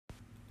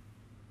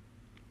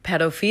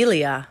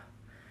Pedophilia,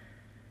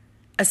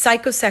 a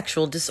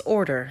psychosexual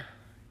disorder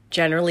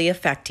generally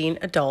affecting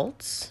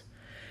adults,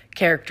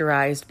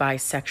 characterized by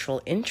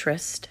sexual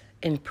interest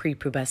in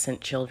prepubescent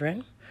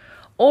children,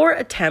 or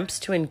attempts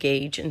to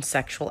engage in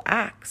sexual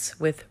acts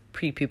with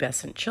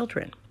prepubescent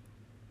children.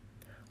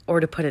 Or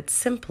to put it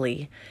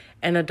simply,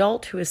 an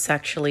adult who is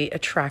sexually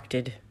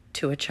attracted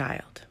to a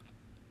child.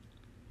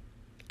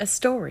 A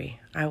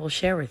story I will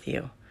share with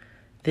you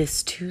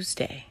this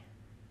Tuesday.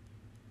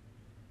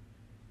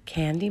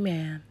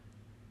 Candyman.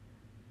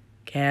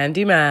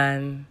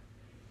 Candyman.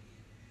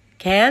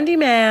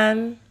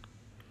 Candyman.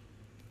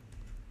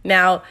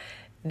 Now,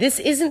 this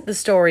isn't the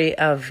story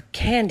of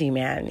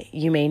Candyman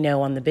you may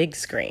know on the big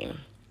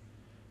screen.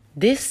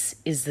 This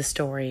is the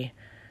story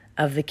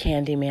of the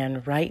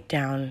Candyman right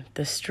down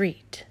the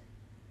street.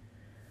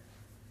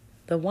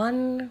 The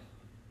one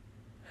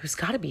who's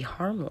got to be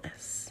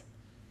harmless,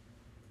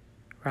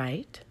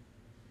 right?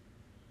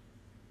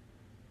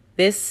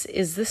 This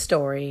is the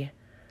story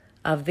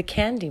of the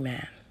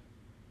Candyman,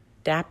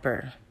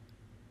 Dapper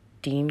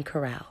Dean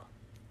Corral.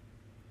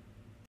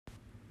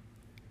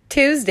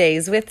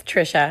 Tuesdays with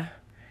Trisha,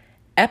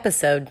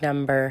 episode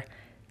number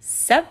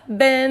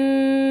 7.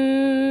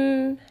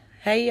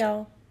 Hey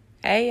y'all.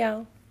 Hey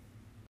y'all.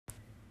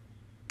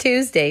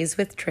 Tuesdays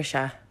with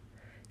Trisha,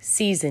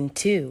 season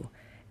 2,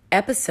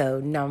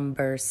 episode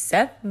number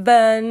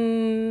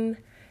 7.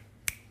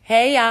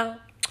 Hey y'all.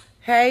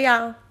 Hey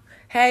y'all.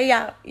 Hey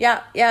y'all.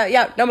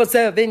 Yeah. Number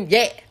 7.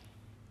 Yeah.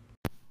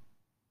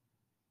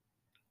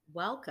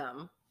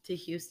 Welcome to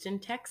Houston,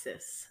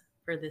 Texas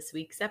for this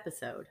week's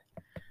episode.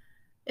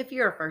 If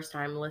you're a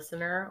first-time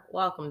listener,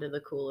 welcome to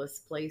the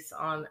coolest place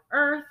on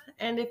earth.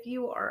 And if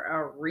you are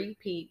a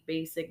repeat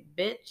basic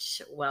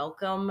bitch,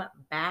 welcome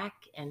back,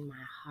 and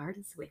my heart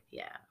is with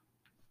you.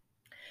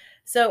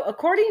 So,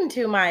 according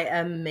to my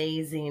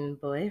amazing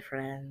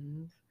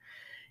boyfriend,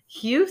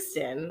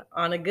 Houston,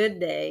 on a good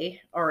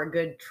day, or a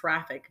good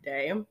traffic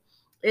day,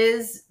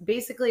 is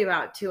basically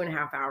about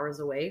 2.5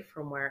 hours away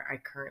from where I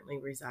currently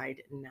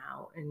reside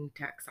now in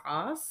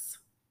Texas.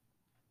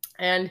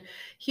 And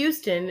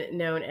Houston,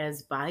 known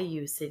as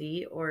Bayou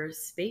City or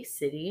Space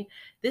City,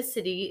 this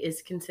city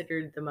is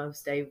considered the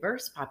most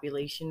diverse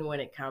population when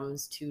it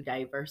comes to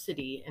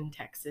diversity in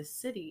Texas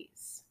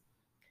cities.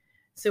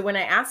 So when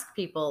I ask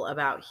people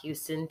about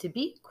Houston, to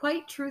be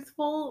quite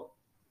truthful,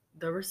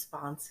 the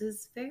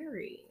responses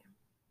vary.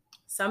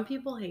 Some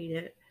people hate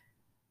it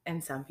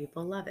and some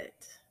people love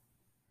it.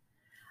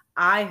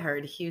 I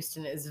heard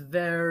Houston is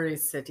very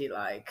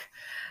city-like.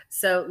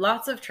 So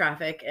lots of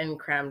traffic and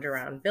crammed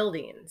around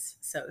buildings.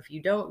 So if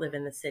you don't live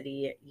in the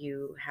city,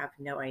 you have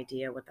no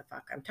idea what the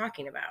fuck I'm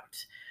talking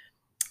about.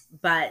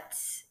 But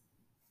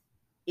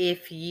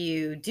if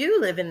you do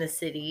live in the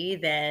city,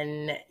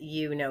 then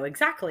you know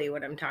exactly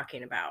what I'm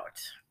talking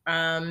about.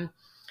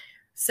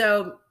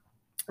 So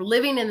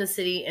living in the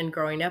city and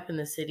growing up in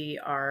the city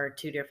are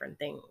two different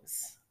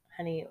things.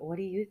 Honey, what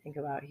do you think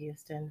about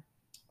Houston?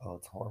 Oh,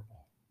 it's horrible.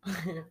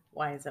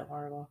 Why is it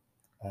horrible?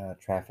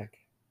 Traffic,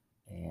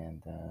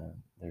 and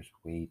there's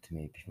way too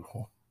many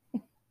people.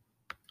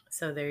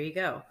 So there you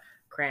go.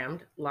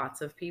 Crammed,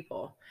 lots of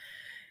people.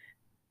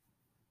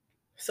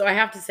 So I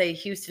have to say,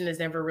 Houston has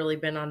never really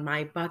been on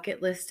my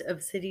bucket list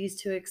of cities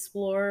to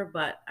explore,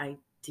 but I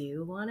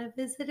do want to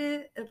visit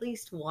it at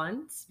least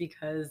once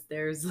because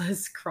there's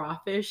this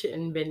crawfish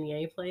and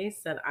beignet place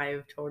that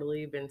I've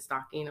totally been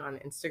stalking on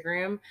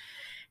Instagram,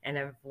 and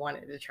I've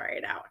wanted to try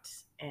it out.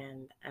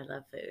 And I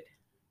love food.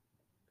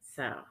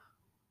 So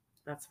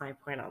that's my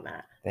point on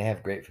that. They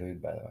have great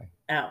food, by the way.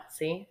 Oh,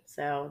 see?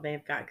 So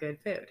they've got good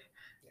food.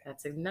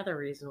 That's another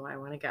reason why I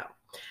want to go.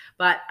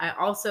 But I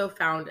also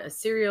found a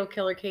serial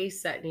killer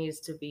case that needs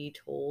to be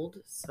told.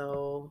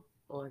 So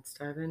let's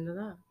dive into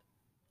that.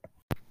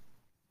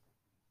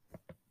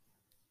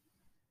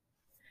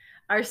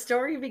 Our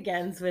story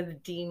begins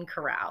with Dean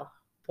Corral,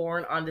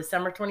 born on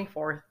December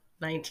 24th,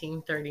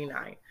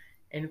 1939,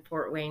 in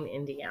Fort Wayne,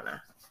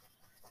 Indiana.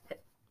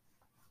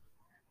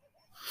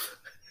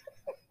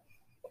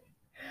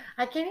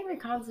 I can't even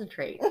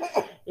concentrate.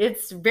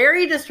 It's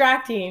very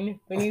distracting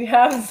when you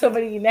have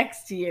somebody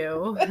next to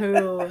you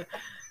who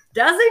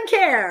doesn't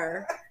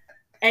care.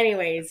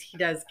 Anyways, he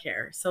does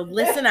care. So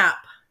listen up,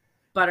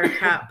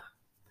 Buttercup.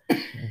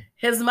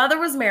 His mother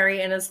was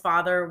Mary and his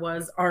father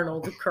was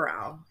Arnold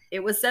Corral.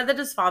 It was said that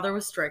his father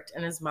was strict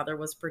and his mother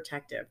was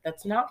protective.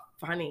 That's not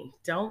funny.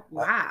 Don't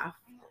laugh.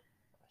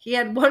 He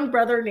had one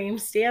brother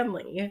named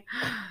Stanley.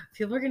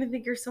 People are going to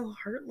think you're so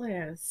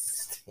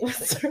heartless.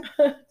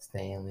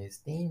 Stanley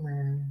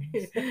Steamer.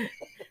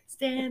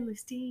 Stanley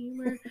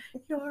Steamer,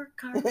 your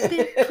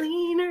carpet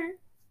cleaner.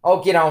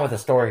 Oh, get on with the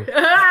story.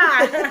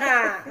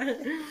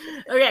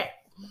 Okay.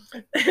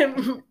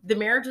 The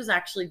marriage was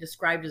actually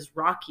described as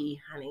rocky,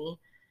 honey.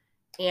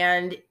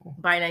 And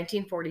by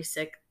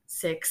 1946,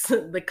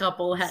 the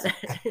couple had...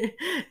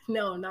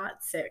 No,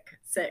 not sick.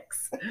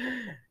 6.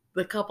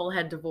 The couple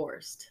had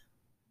divorced.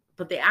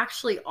 But they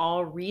actually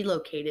all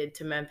relocated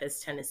to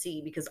Memphis,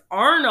 Tennessee, because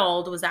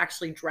Arnold was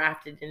actually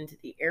drafted into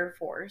the Air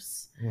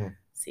Force.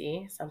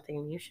 See,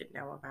 something you should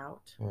know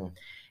about. Mm.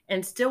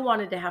 And still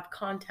wanted to have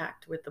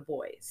contact with the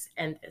boys,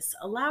 and this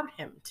allowed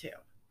him to.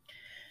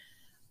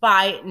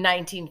 By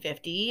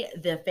 1950,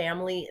 the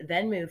family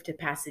then moved to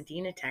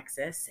Pasadena,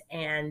 Texas,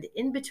 and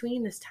in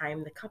between this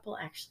time, the couple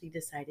actually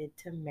decided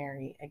to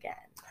marry again.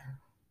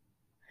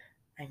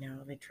 I know,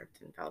 they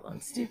tripped and fell on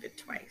stupid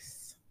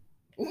twice.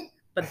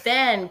 But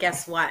then,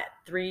 guess what?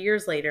 3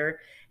 years later,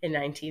 in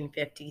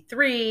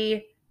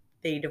 1953,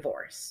 they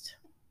divorced.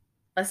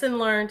 Lesson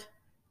learned,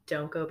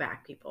 don't go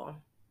back, people.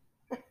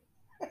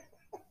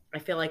 I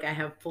feel like I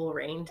have full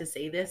reign to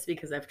say this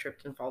because I've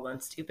tripped and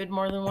fallen stupid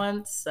more than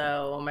once.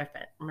 So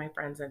my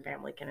friends and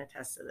family can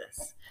attest to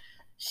this.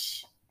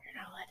 Shh, you're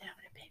not allowed to have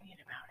an opinion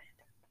about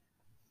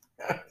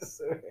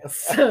it.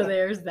 So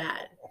there's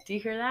that. Do you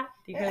hear that?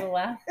 Do you hear the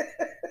laugh?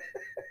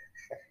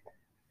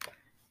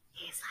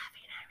 He's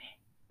laughing at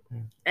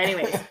me.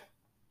 Anyways,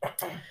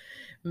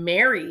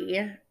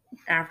 Mary,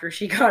 after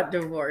she got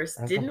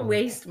divorced, didn't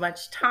waste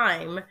much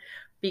time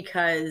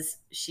because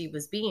she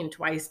was being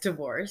twice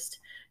divorced.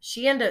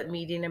 She ended up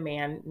meeting a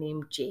man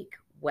named Jake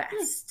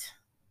West.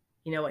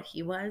 You know what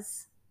he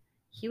was?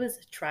 He was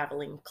a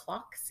traveling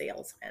clock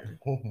salesman.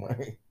 Oh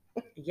my.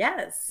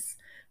 Yes.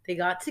 They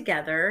got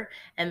together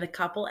and the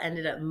couple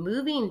ended up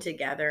moving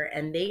together,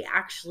 and they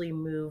actually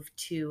moved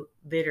to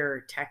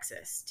Vidor,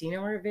 Texas. Do you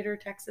know where Vidor,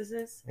 Texas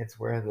is? It's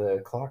where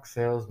the clock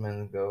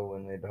salesmen go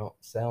when they don't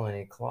sell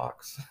any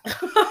clocks.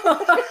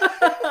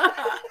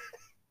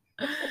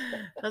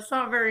 That's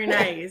not very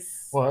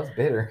nice. Well, it's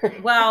bitter.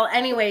 Well,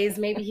 anyways,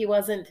 maybe he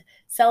wasn't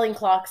selling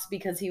clocks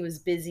because he was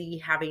busy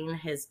having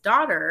his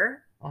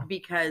daughter,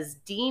 because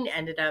Dean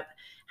ended up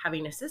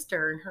having a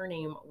sister and her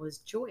name was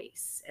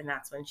Joyce, and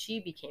that's when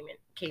she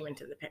came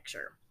into the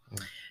picture.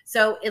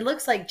 So it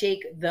looks like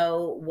Jake,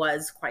 though,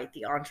 was quite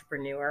the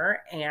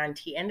entrepreneur, and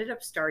he ended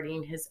up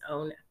starting his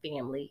own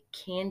family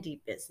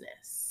candy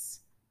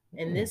business.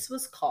 And this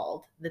was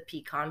called the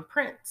Pecan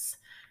Prince,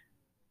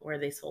 where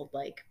they sold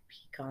like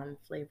pecan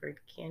flavored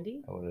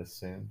candy. I would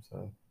assume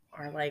so.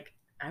 Or like,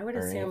 I would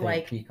assume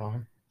like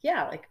pecan.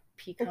 Yeah, like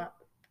pecan,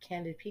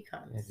 candied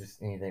pecans. Yeah,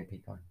 just anything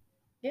pecan.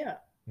 Yeah.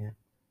 Yeah.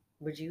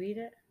 Would you eat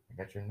it?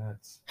 I got your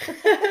nuts.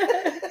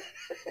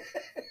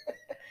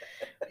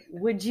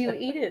 Would you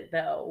eat it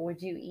though?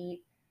 Would you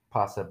eat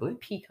possibly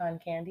pecan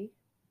candy?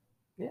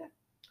 Yeah.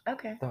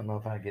 Okay. Don't know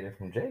if I get it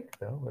from Jake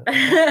though.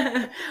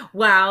 But...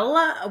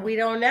 Well, we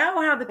don't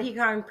know how the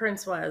Pecan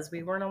Prince was.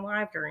 We weren't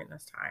alive during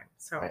this time.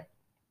 So right.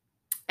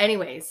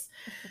 Anyways,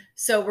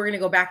 so we're going to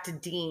go back to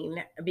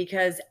Dean,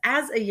 because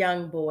as a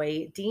young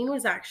boy, Dean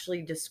was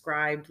actually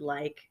described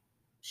like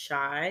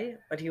shy,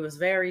 but he was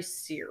very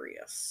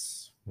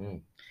serious.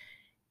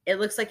 It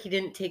looks like he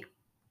didn't take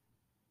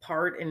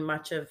part in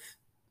much of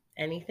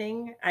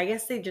anything. I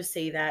guess they just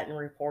say that in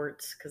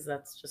reports because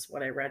that's just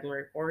what I read in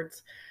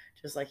reports.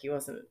 Just like he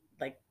wasn't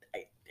like,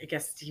 I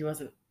guess he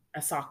wasn't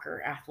a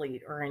soccer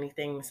athlete or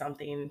anything,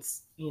 something,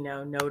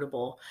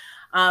 notable.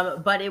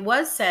 But it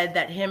was said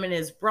that him and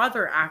his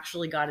brother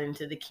actually got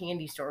into the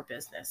candy store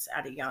business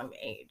at a young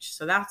age.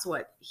 So that's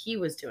what he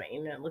was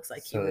doing. And it looks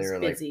like he was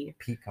busy. Like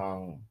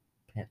pecan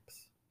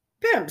pimps.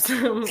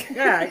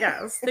 Yeah, I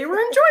guess. They were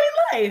enjoying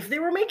life. They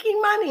were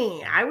making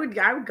money. I would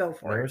go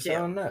for it too. They were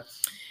selling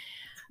nuts.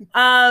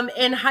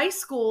 In high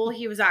school,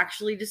 he was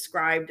actually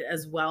described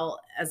as well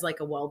as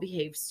like a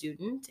well-behaved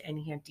student, and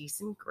he had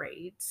decent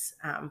grades,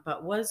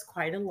 but was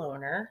quite a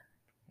loner.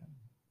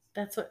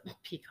 That's what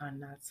pecan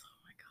nuts. Oh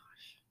my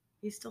gosh,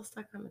 he's still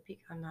stuck on the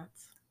pecan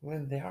nuts.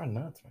 Well, they are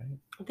nuts,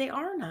 right? They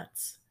are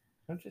nuts.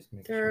 I'm just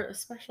They're a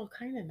special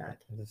kind of nut.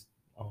 I just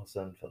all of a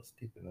sudden felt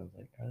stupid. I was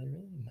like, are they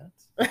really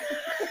nuts?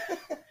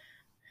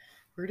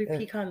 Where do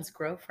pecans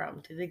grow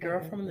from? Do they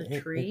grow from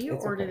the tree,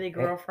 or do they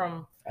grow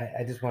from?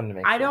 I just wanted to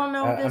make. I don't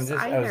know this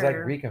either. I was like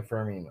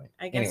reconfirming.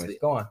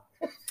 Go on.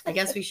 I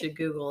guess we should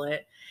Google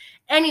it.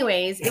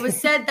 Anyways, it was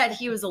said that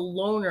he was a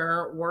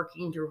loner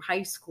working through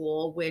high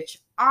school, which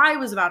I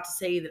was about to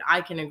say that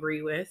I can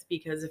agree with,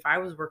 because if I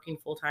was working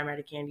full time at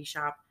a candy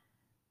shop,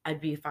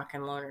 I'd be a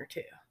fucking loner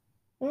too,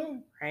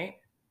 right?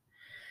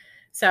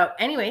 So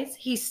anyways,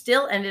 he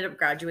still ended up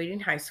graduating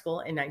high school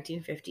in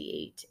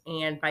 1958.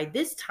 And by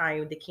this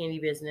time, the candy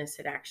business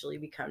had actually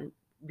become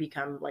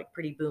like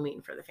pretty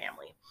booming for the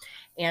family.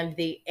 And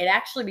it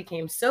actually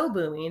became so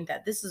booming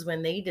that this is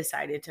when they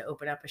decided to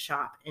open up a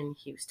shop in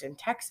Houston,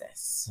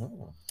 Texas.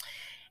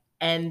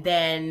 And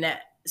then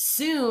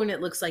soon it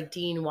looks like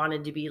Dean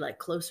wanted to be like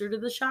closer to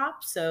the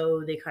shop.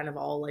 So they kind of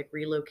all like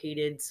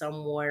relocated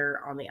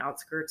somewhere on the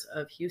outskirts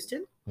of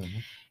Houston.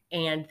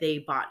 And they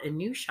bought a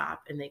new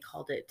shop and they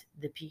called it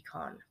the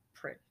Pecan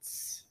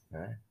Prince.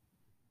 Right.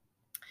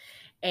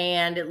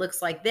 And it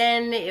looks like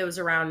then it was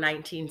around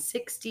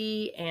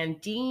 1960, and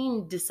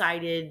Dean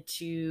decided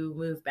to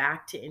move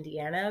back to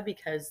Indiana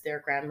because their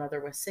grandmother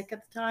was sick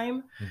at the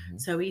time.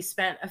 So he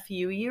spent a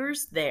few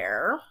years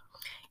there.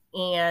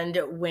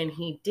 And when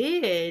he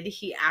did,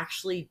 he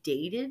actually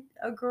dated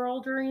a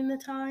girl during the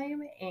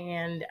time.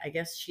 And I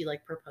guess she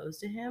like proposed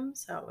to him.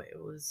 So it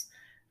was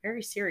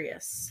very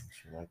serious.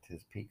 She liked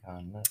his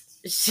pecan nuts.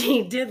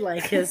 She did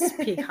like his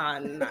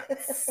pecan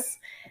nuts.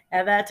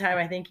 At that time,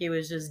 I think he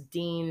was just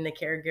Dean, the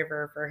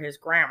caregiver for his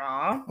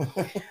grandma.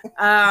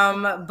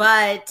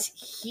 But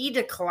he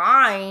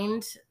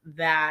declined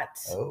that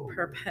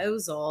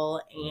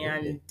proposal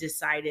and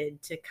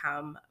decided to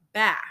come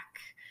back.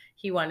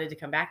 He wanted to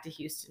come back to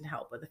Houston to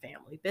help with the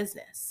family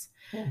business.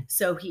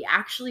 So he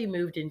actually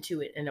moved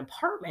into an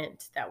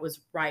apartment that was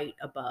right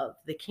above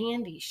the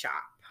candy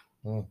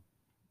shop.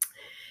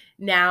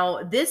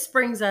 Now, this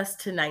brings us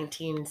to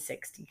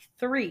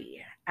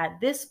 1963. At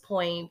this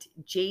point,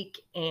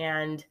 Jake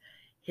and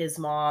his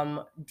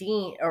mom,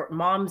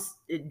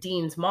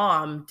 Dean's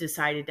mom,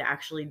 decided to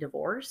actually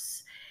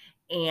divorce.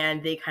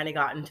 And they kind of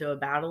got into a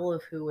battle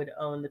of who would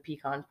own the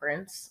Pecan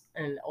Prince.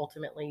 And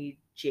ultimately,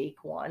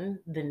 Jake won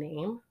the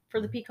name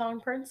for the Pecan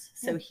Prince.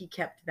 So he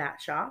kept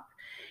that shop.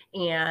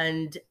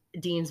 And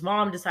Dean's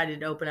mom decided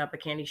to open up a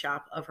candy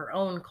shop of her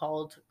own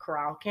called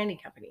Corral Candy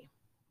Company.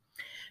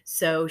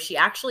 So she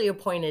actually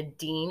appointed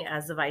Dean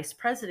as the vice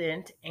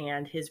president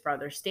and his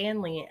brother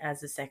Stanley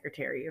as the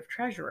secretary of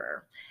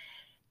treasurer.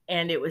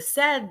 And it was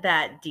said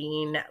that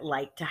Dean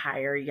liked to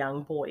hire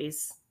young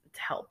boys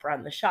to help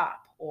run the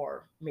shop,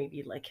 or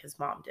maybe like his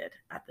mom did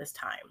at this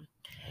time.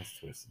 That's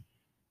twisted.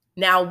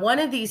 Now, one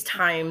of these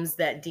times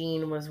that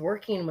Dean was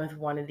working with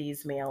one of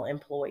these male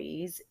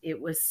employees, it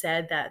was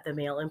said that the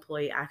male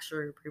employee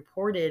actually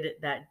reported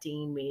that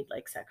Dean made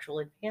like sexual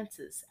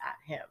advances at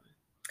him.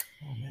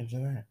 Oh,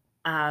 imagine that.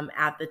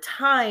 At the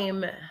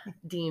time,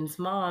 Dean's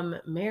mom,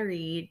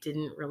 Mary,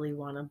 didn't really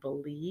want to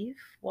believe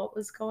what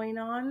was going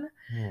on.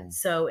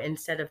 So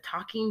instead of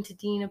talking to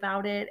Dean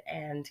about it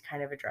and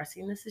kind of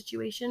addressing the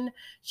situation,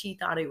 she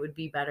thought it would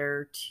be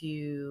better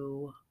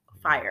to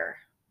fire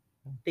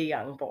the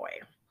young boy.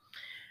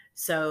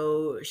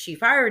 So she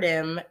fired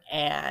him,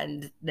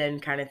 and then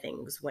kind of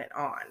things went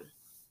on.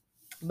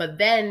 But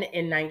then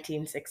in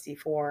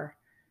 1964,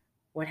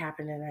 what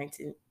happened in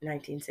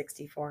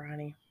 1964,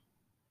 honey?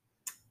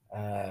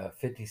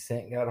 50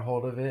 Cent got a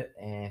hold of it,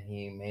 and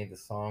he made the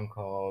song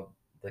called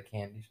The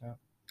Candy Shop.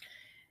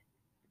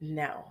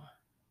 No.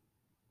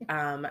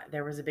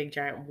 There was a big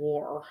giant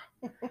war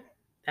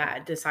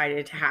that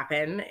decided to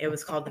happen. It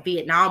was called the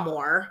Vietnam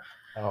War.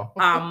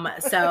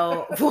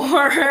 So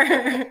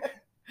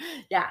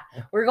yeah,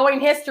 we're going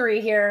history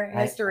here.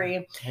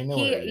 History. I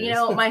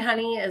know what my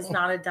honey is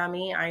not a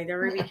dummy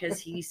either, because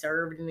he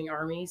served in the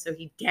army, so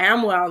he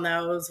damn well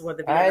knows what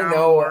the Vietnam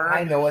War.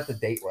 I know what the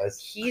date was.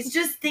 He's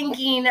just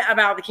thinking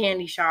about the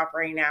candy shop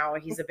right now.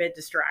 He's a bit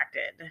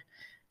distracted.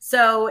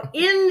 So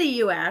in the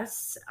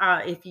U.S.,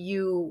 if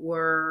you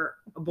were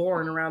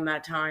born around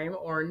that time,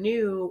 or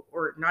new,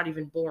 or not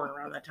even born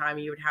around that time,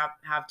 you would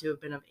have to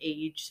have been of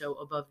age, so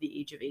above the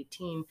age of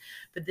 18.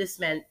 But this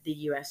meant the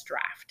U.S.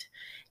 draft.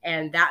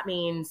 And that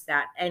means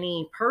that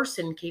any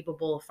person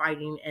capable of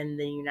fighting in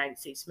the United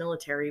States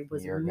military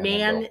was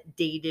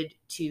mandated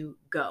to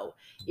go.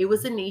 It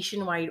was a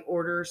nationwide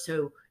order,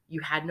 so you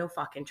had no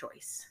fucking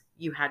choice.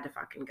 You had to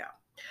fucking go.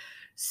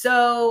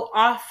 So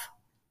off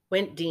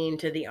went Dean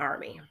to the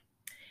army.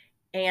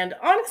 And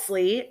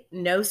honestly,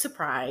 no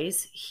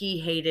surprise, he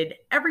hated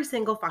every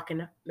single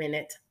fucking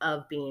minute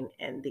of being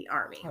in the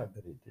army. I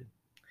bet he did.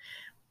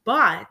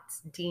 But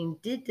Dean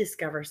did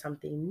discover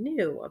something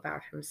new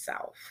about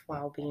himself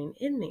while being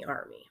in the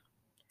army.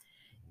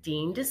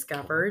 Dean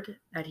discovered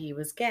that he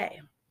was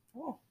gay.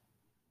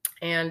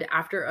 And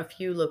after a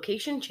few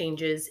location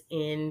changes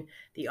in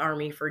the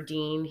army for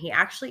Dean, he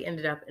actually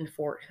ended up in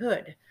Fort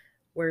Hood.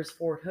 Where's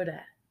Fort Hood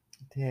at?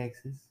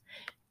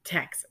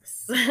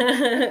 Texas.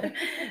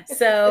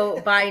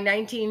 So by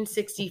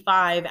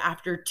 1965,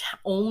 after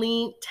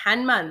only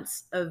 10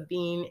 months of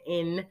being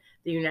in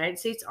the United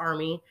States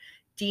Army,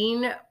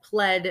 Dean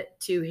pled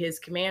to his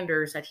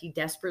commanders that he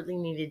desperately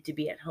needed to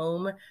be at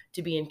home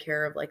to be in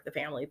care of like the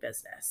family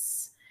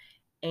business.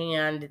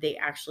 And they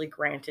actually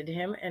granted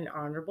him an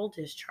honorable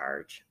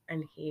discharge,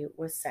 and he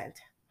was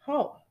sent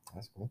home.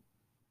 That's cool.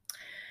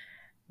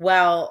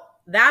 Well,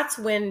 that's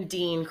when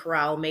Dean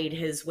Corral made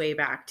his way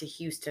back to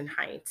Houston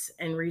Heights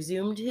and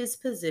resumed his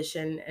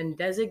position and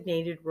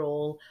designated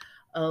role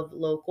of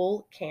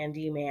local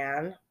candy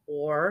man,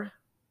 or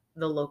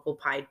the local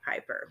Pied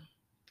Piper,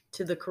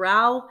 to the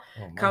Corral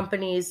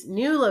Company's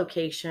new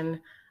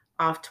location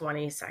off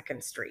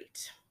 22nd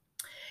Street.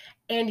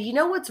 And you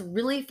know what's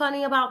really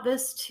funny about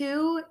this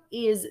too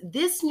is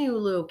this new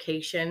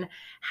location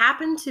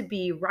happened to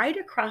be right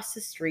across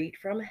the street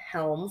from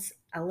Helms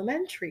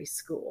Elementary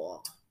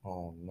School.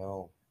 Oh,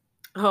 no.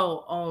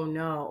 Oh,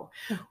 no.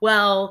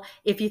 Well,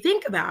 if you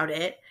think about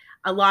it,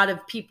 a lot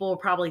of people are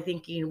probably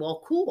thinking,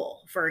 well,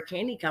 cool, for a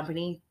candy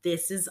company,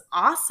 this is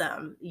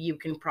awesome. You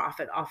can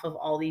profit off of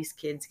all these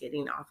kids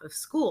getting off of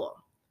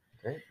school.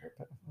 Great.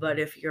 But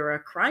if you're a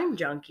crime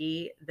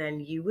junkie, then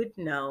you would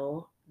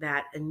know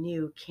that a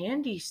new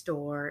candy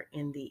store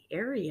in the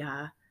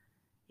area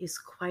is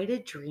quite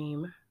a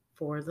dream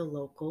for the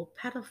local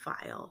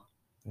pedophile.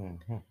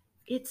 Mm-hmm.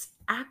 It's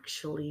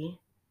actually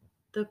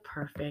the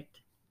perfect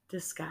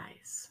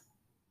disguise.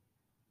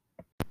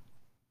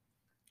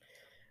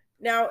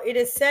 Now, it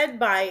is said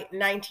by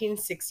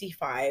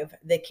 1965,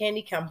 the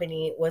candy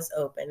company was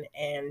open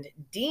and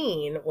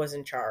Dean was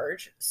in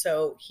charge.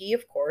 So he,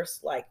 of course,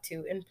 liked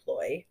to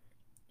employ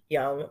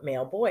young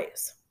male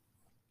boys.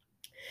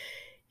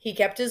 He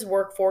kept his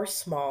workforce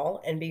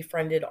small and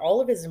befriended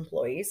all of his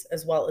employees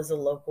as well as the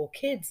local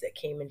kids that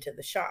came into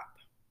the shop.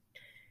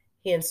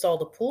 He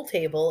installed a pool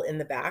table in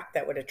the back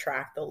that would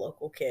attract the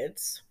local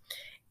kids.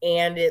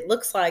 And it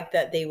looks like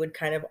that they would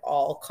kind of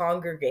all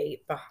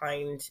congregate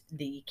behind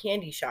the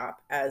candy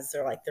shop as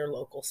their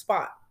local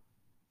spot.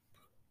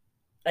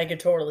 I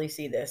could totally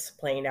see this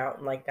playing out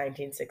in like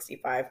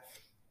 1965.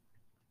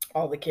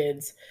 All the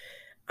kids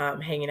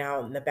hanging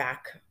out in the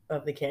back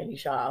of the candy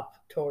shop,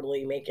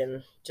 totally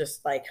making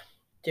just like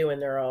doing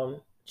their own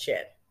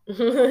shit.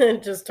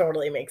 It just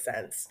totally makes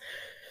sense.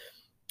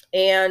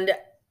 And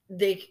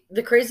the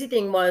crazy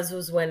thing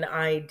was when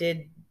I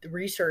did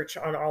research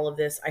on all of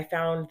this, I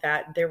found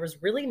that there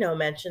was really no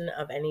mention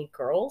of any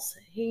girls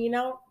hanging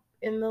out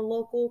in the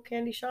local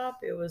candy shop.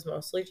 It was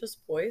mostly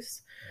just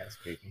boys. That's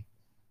creepy.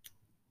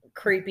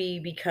 Creepy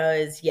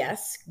because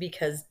yes,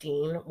 because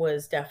Dean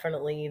was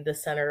definitely the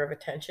center of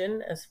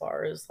attention as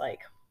far as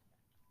like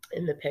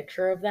in the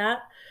picture of that.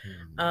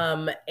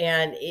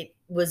 And it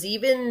was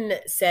even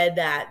said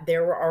that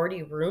there were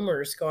already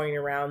rumors going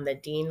around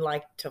that Dean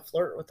liked to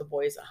flirt with the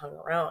boys that hung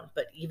around.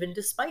 But even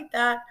despite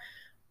that,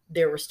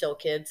 there were still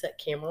kids that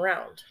came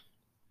around.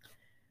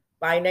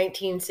 By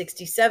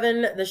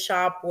 1967, the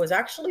shop was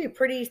actually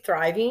pretty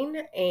thriving,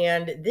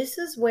 and this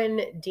is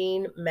when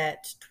Dean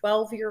met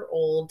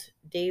 12-year-old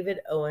David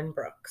Owen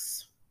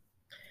Brooks.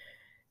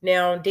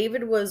 Now,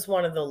 David was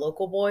one of the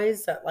local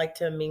boys that liked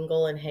to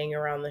mingle and hang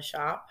around the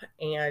shop,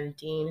 and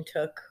Dean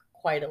took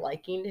quite a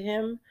liking to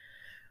him.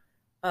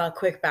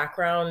 Quick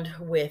background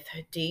with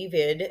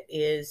David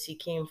is he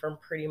came from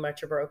pretty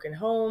much a broken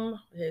home.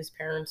 His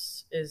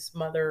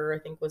mother, I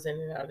think, was in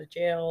and out of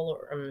jail,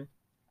 or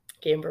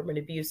came from an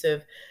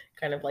abusive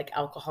kind of like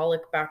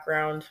alcoholic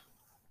background.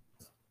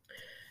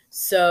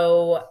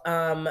 So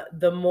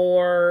the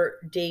more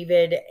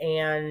David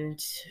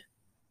and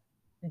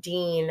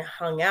Dean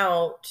hung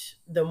out,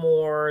 the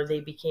more they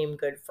became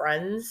good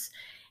friends.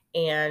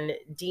 And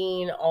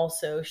Dean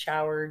also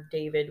showered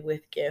David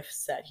with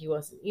gifts that he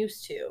wasn't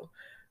used to.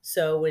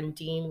 So when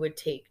Dean would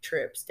take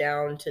trips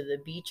down to the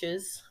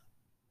beaches,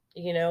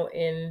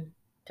 in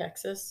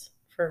Texas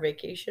for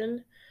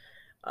vacation,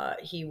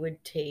 he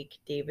would take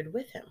David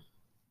with him.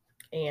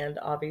 And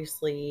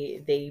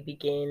obviously, they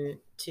begin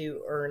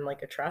to earn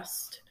like a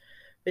trust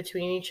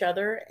between each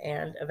other,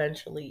 and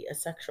eventually a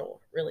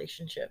sexual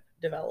relationship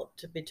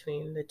developed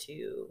between the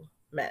two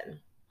men,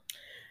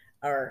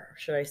 or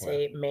should I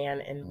say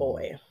man and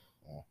boy.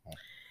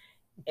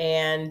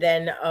 And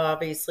then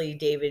obviously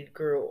David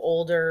grew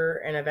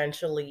older, and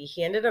eventually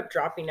he ended up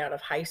dropping out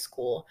of high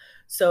school.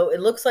 So it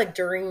looks like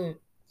during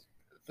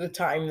the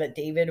time that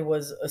David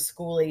was a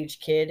school age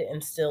kid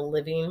and still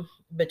living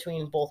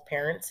between both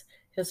parents,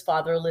 his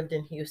father lived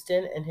in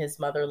Houston and his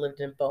mother lived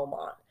in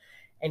Beaumont.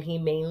 And he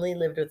mainly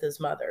lived with his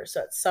mother. So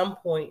at some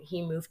point,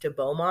 he moved to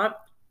Beaumont,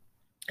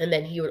 and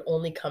then he would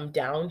only come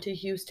down to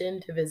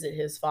Houston to visit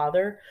his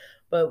father.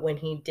 But when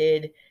he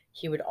did,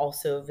 he would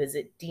also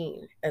visit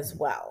Dean as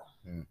well.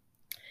 Mm.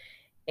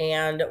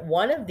 And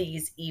one of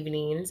these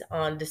evenings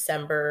in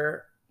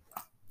December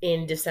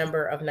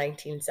of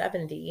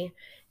 1970,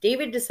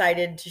 David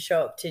decided to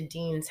show up to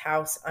Dean's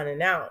house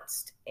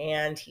unannounced.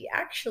 And he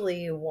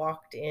actually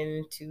walked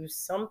into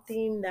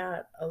something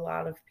that a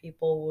lot of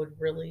people would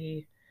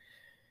really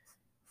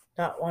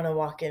not want to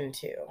walk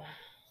into.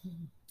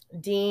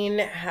 Dean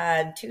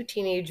had two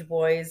teenage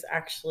boys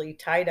actually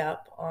tied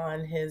up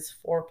on his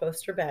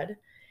four-poster bed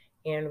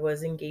and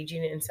was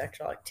engaging in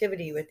sexual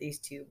activity with these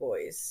two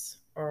boys,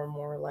 or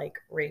more like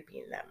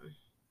raping them.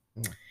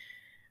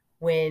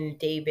 When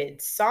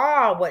David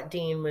saw what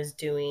Dean was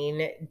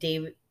doing,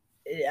 Dean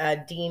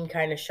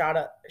kind of shot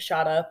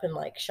up in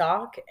like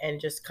shock and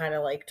just kind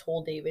of like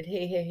told David,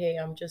 "Hey,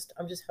 I'm just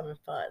having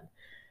fun.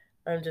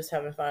 I'm just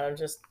having fun. I'm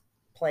just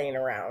playing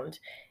around.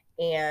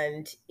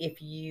 And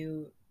if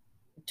you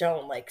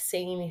don't like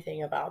say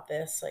anything about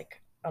this,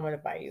 like I'm gonna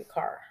buy you a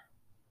car.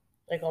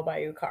 Like I'll buy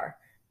you a car."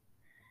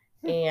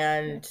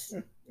 And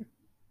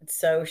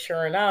so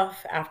sure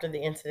enough, after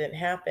the incident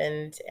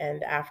happened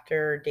and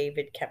after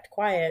David kept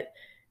quiet,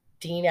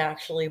 Dean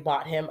actually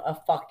bought him a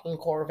fucking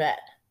Corvette.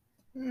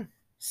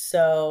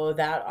 So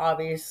that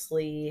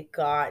obviously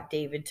got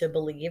David to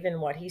believe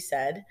in what he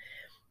said.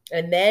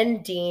 And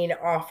then Dean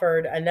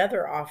offered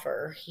another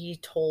offer. He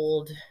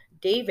told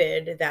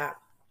David that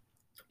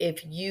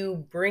if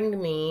you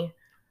bring me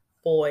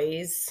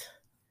boys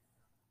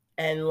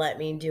and let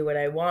me do what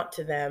I want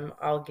to them,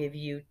 I'll give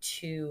you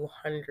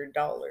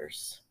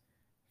 $200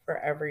 for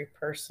every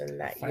person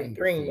that you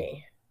bring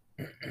me.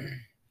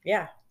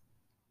 Yeah,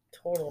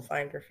 total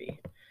finder fee.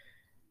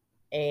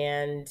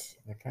 And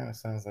it kind of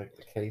sounds like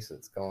the case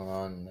that's going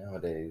on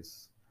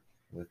nowadays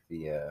with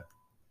the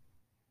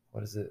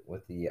what is it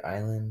with the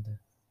island?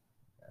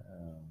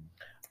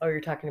 Oh, you're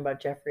talking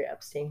about Jeffrey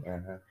Epstein.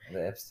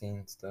 The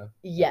Epstein stuff.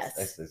 Yes.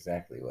 That's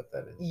exactly what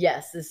that is.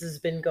 Yes, this has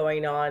been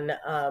going on.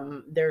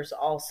 There's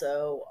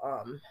also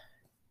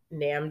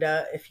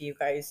NAMDA, if you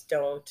guys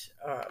don't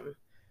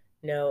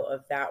know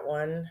of that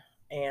one.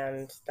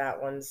 And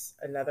that one's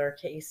another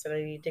case that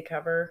I need to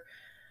cover.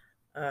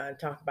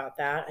 Talk about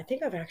that. I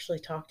think I've actually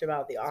talked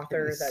about the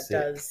author that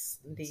does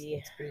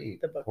the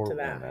book to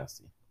that.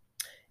 Nasty.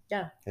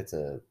 Yeah. It's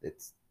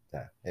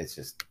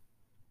just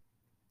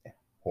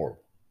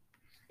horrible.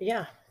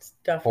 Yeah, it's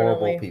definitely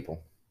horrible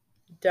people.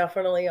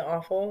 Definitely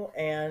awful,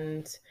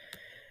 and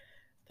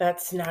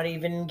that's not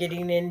even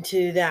getting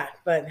into that,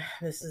 but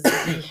this is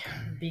the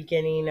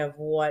beginning of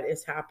what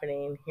is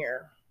happening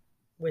here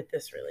with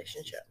this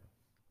relationship.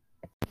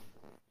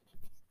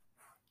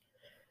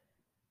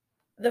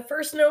 The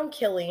first known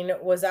killing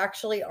was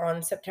actually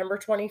on September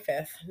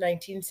 25th,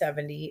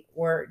 1970,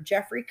 where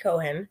Jeffrey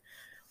Cohen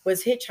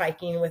was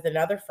hitchhiking with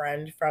another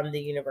friend from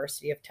the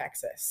University of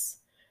Texas,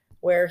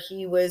 where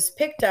he was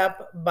picked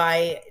up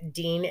by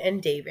Dean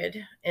and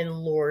David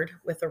and lured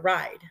with a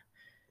ride.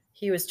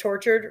 He was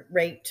tortured,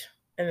 raped,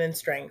 and then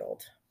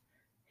strangled.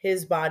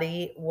 His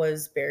body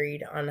was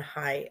buried on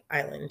High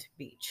Island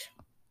Beach.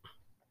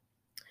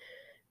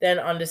 Then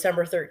on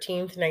December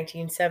 13th,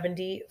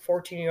 1970,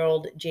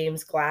 14-year-old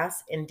James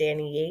Glass and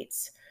Danny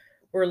Yates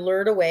were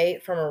lured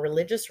away from a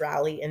religious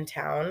rally in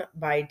town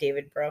by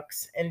David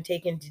Brooks and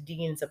taken to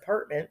Dean's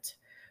apartment,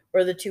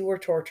 where the two were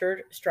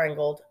tortured,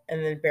 strangled,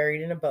 and then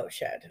buried in a boat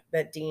shed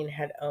that Dean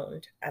had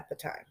owned at the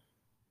time.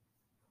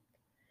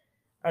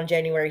 On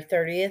January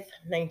 30th,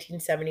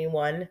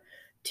 1971,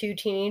 two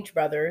teenage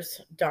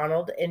brothers,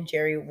 Donald and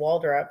Jerry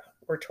Waldrop,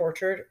 were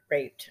tortured,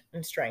 raped,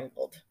 and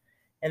strangled,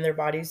 and their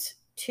bodies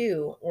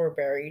too were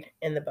buried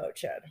in the boat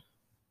shed.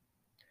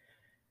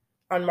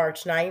 On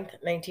March 9th,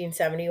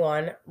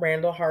 1971,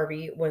 Randall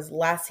Harvey was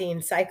last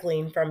seen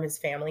cycling from his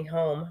family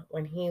home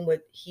when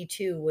he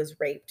too was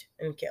raped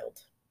and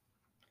killed.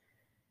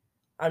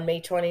 On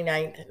May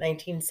 29th,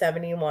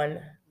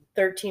 1971,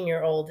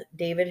 13-year-old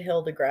David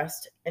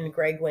Hildegrast and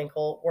Greg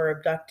Winkle were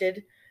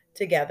abducted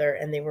together,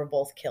 and they were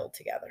both killed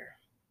together.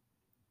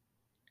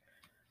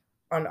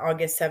 On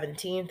August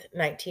 17th,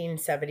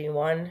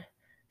 1971,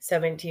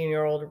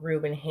 17-year-old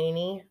Reuben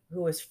Haney,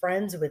 who was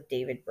friends with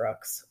David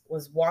Brooks,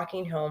 was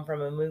walking home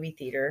from a movie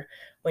theater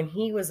when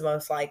he was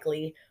most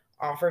likely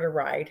offered a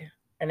ride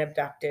and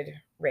abducted,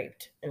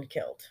 raped, and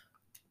killed.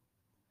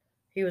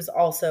 He was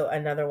also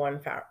another one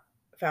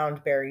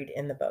found buried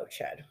in the boat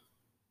shed.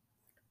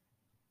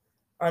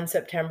 In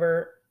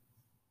September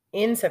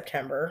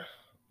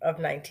of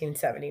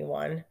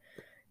 1971,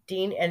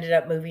 Dean ended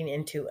up moving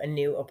into a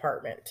new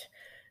apartment.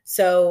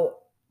 So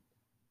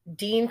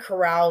Dean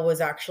Corral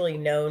was actually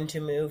known to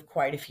move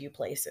quite a few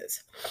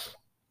places.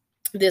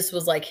 This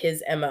was like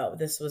his MO.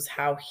 This was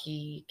how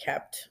he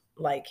kept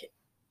like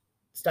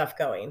stuff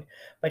going.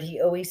 But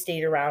he always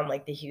stayed around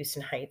like the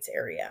Houston Heights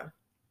area.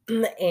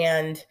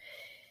 And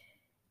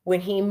when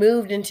he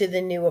moved into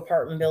the new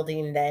apartment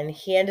building, then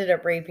he ended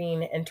up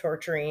raping and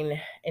torturing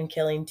and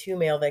killing two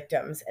male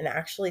victims. And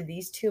actually,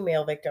 these two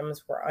male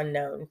victims were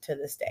unknown to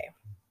this day.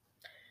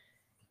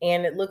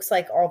 And it looks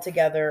like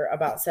altogether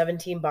about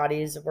 17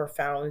 bodies were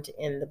found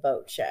in the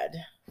boat shed.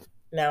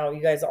 Now,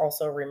 you guys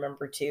also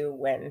remember too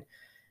when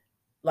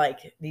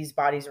like these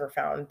bodies were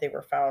found, they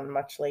were found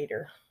much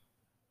later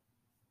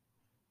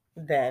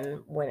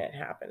than when it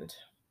happened.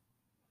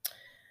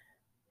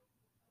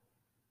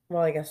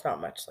 Well, I guess not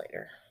much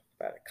later,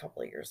 but a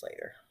couple of years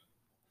later.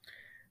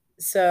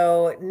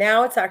 So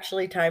now it's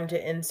actually time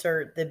to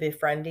insert the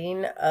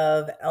befriending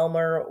of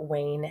Elmer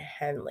Wayne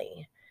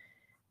Henley.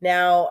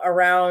 Now,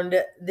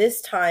 around this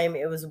time,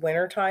 it was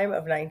wintertime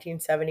of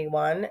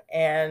 1971,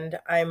 and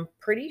I'm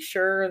pretty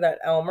sure that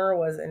Elmer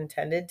was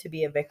intended to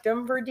be a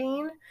victim for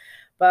Dean,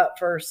 but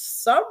for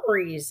some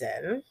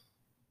reason,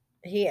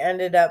 he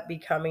ended up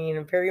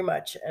becoming very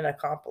much an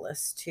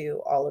accomplice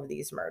to all of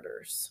these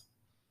murders.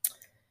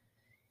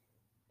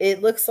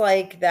 It looks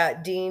like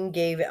that Dean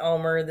gave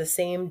Elmer the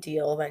same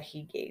deal that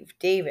he gave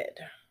David: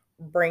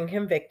 bring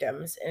him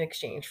victims in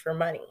exchange for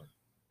money.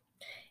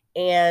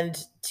 And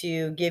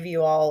to give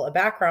you all a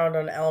background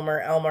on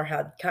Elmer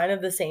had kind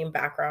of the same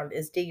background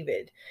as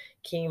David.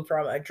 Came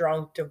from a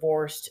drunk,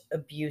 divorced,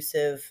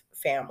 abusive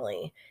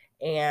family.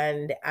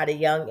 And at a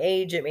young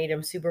age, it made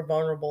him super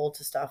vulnerable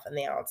to stuff in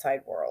the outside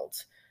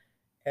world.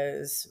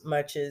 As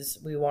much as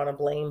we want to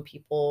blame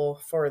people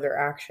for their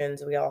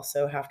actions, we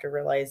also have to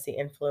realize the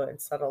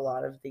influence that a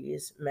lot of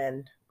these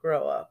men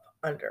grow up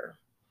under.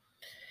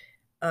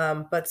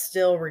 But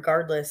still,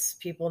 regardless,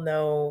 people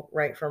know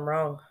right from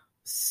wrong.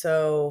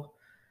 So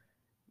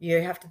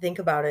you have to think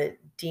about it.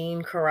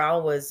 Dean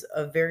Corral was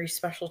a very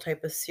special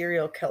type of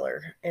serial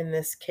killer in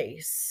this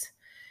case.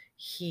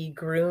 He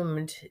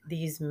groomed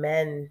these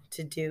men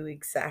to do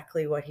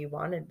exactly what he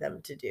wanted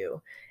them to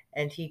do.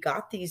 And he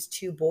got these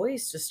two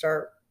boys to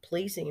start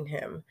pleasing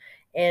him.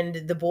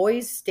 And the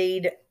boys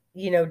stayed,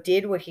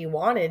 did what he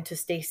wanted to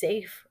stay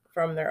safe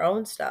from their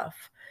own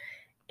stuff.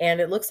 And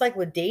it looks like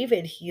with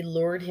David, he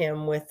lured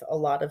him with a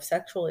lot of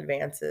sexual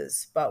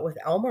advances, but with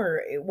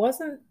Elmer, it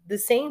wasn't the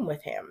same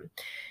with him.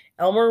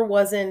 Elmer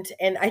wasn't,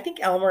 and I think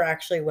Elmer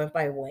actually went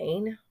by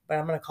Wayne, but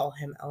I'm going to call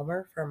him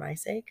Elmer for my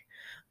sake.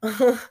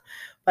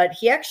 But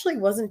he actually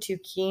wasn't too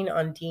keen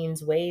on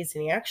Dean's ways,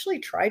 and he actually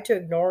tried to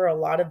ignore a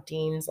lot of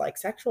Dean's like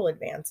sexual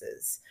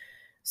advances.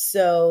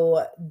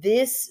 So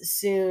this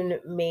soon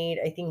made,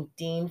 I think,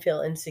 Dean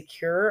feel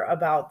insecure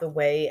about the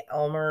way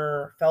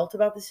Elmer felt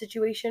about the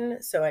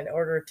situation. So in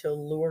order to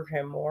lure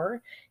him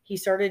more, he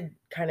started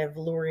kind of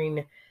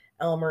luring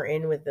Elmer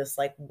in with this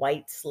like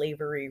white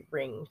slavery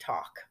ring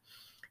talk.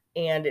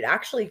 And it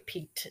actually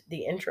piqued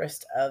the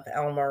interest of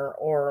Elmer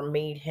or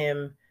made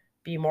him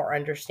be more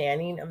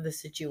understanding of the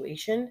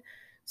situation.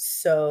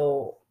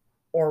 So,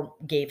 or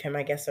gave him,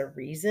 I guess, a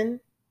reason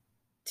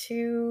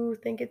to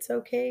think it's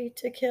okay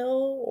to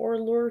kill or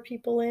lure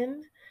people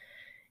in.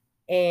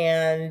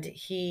 And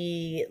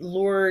he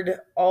lured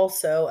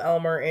also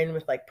Elmer in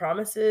with like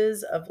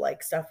promises of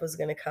like stuff was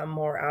going to come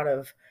more out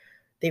of,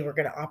 they were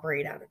going to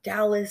operate out of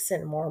Dallas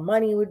and more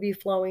money would be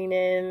flowing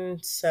in.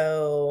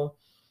 So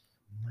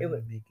it Money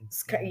was, making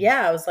scheme.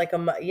 yeah, it was like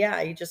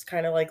yeah, you just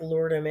kind of like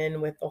lured him in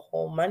with the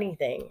whole money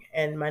thing.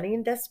 And money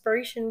and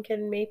desperation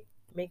can make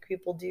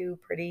people do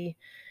pretty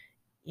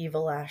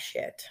evil ass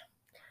shit.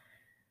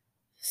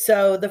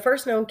 So the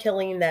first known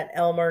killing that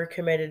Elmer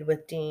committed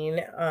with Dean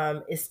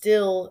is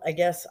still, I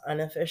guess,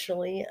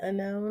 unofficially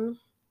unknown.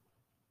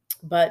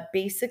 But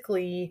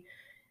basically,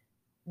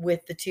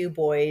 with the two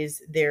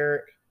boys,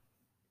 their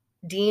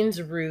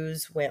Dean's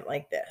ruse went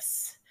like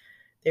this: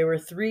 there were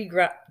three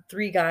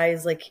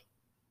guys like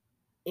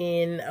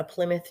in a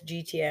Plymouth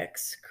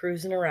GTX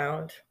cruising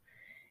around,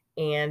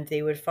 and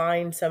they would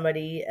find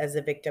somebody as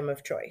a victim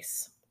of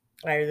choice.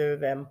 Either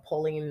them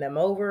pulling them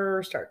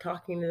over, start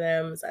talking to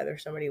them, it's either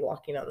somebody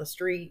walking on the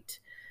street,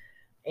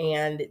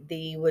 and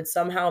they would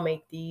somehow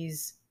make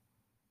these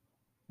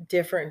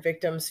different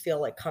victims feel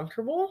like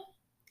comfortable,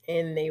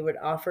 and they would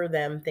offer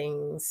them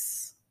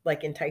things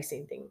like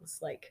enticing things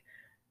like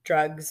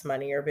drugs,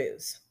 money, or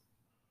booze.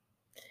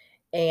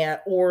 And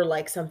or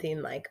like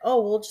something like,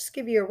 oh, we'll just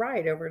give you a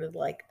ride over to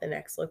like the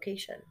next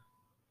location.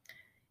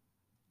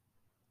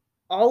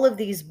 All of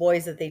these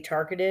boys that they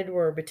targeted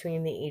were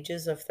between the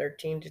ages of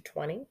 13 to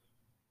 20.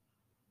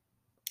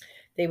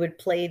 They would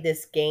play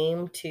this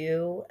game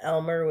too.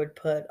 Elmer would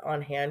put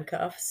on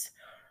handcuffs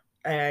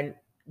and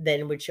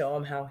then would show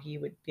him how he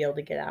would be able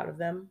to get out of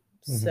them.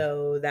 Mhm.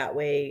 So that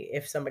way,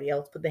 if somebody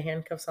else put the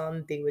handcuffs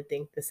on, they would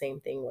think the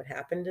same thing would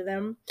happen to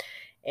them.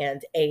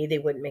 And A, they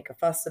wouldn't make a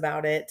fuss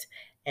about it.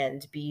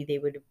 And B, they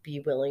would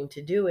be willing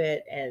to do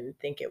it and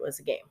think it was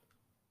a game.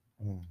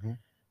 Mhm.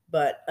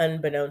 But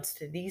unbeknownst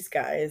to these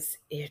guys,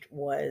 it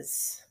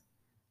was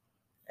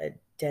a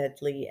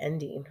deadly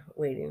ending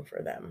waiting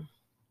for them.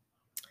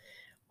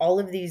 All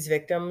of these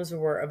victims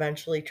were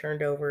eventually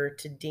turned over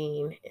to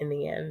Dean in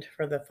the end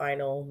for the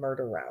final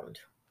murder round.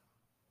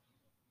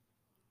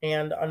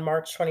 And on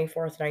March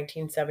 24th,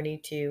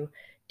 1972,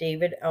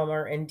 David,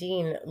 Elmer, and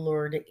Dean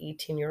lured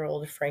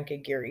 18-year-old Frank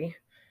Aguirre,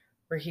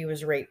 where he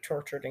was raped,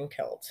 tortured, and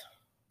killed.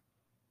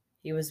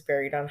 He was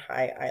buried on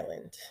High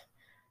Island.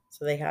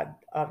 So they had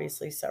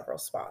obviously several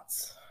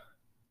spots.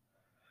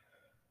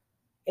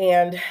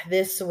 And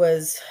this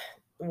was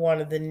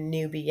one of the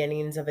new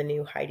beginnings of a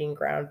new hiding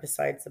ground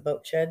besides the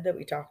boat shed that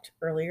we talked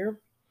earlier.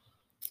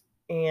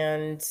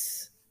 And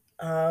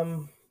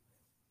um,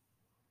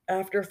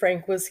 after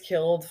Frank was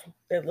killed,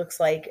 it looks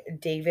like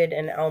David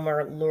and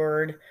Elmer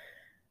lured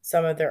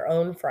some of their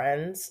own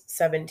friends,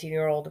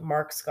 17-year-old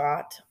Mark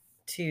Scott,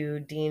 to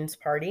Dean's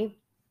party,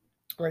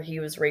 where he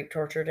was raped,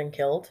 tortured, and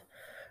killed,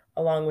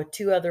 along with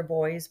two other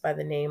boys by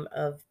the name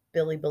of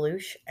Billy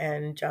Belush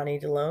and Johnny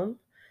DeLone,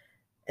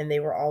 and they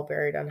were all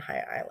buried on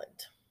High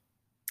Island.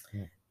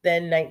 Mm.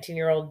 Then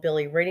 19-year-old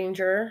Billy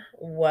Rittinger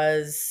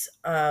was,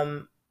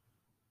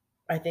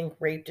 I think,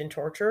 raped and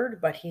tortured,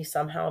 but he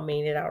somehow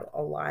made it out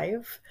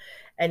alive.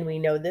 And we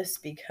know this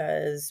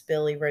because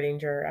Billy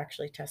Rittinger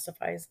actually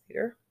testifies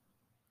later.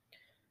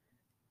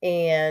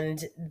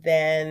 And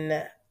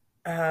then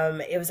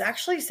it was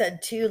actually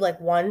said too, like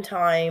one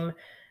time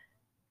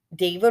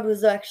David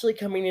was actually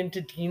coming into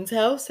Dean's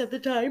house at the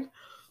time,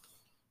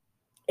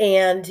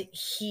 and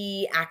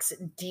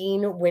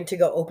Dean went to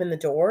go open the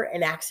door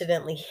and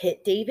accidentally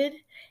hit David,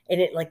 and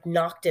it like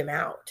knocked him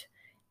out.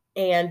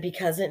 And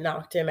because it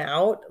knocked him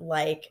out,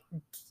 like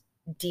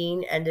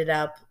Dean ended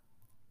up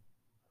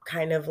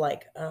kind of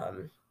like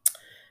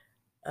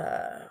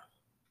uh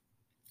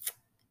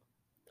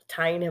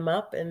tying him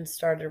up and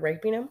started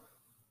raping him.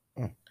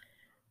 Mm.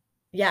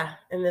 Yeah,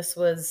 and this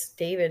was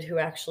David who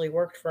actually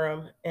worked for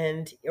him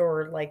and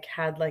or like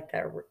had like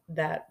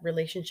that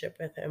relationship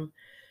with him.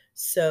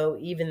 So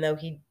even though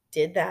he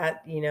did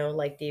that,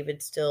 like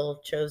David still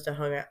chose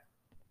to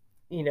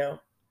you know,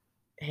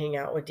 hang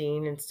out with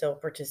Dean and still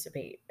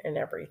participate in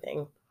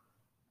everything.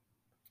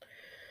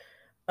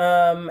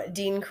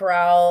 Dean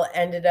Corral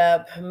ended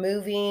up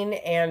moving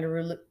and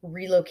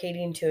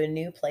relocating to a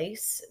new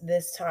place.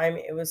 This time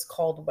it was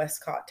called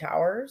Westcott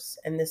Towers,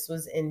 and this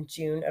was in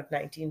June of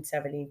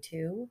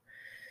 1972.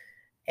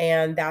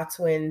 And that's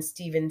when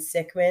Stephen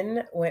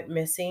Sickman went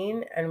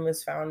missing and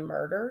was found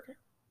murdered.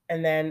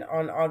 And then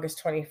on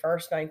August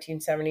 21st,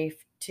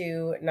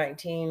 1972,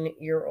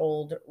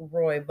 19-year-old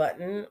Roy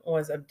Button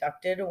was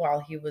abducted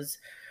while he was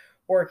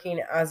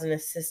working as an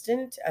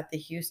assistant at the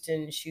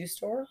Houston shoe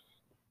store.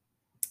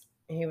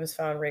 He was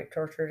found raped,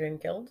 tortured, and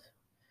killed.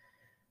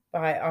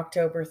 By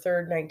October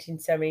 3rd,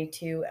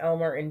 1972,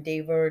 Elmer and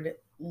David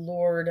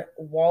lured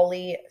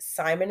Wally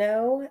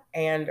Simoneau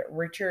and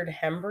Richard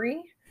Hembry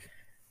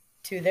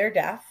to their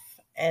death.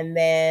 And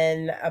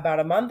then about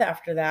a month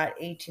after that,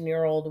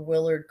 18-year-old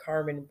Willard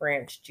Carmen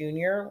Branch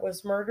Jr.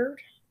 was murdered,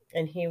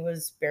 and he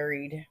was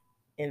buried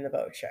in the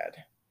boat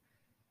shed.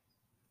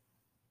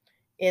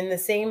 In the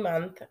same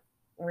month,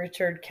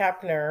 Richard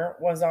Kepner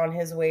was on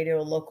his way to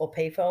a local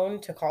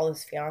payphone to call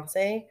his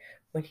fiancée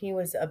when he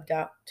was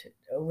abducted,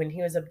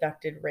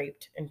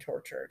 raped, and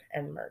tortured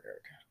and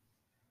murdered.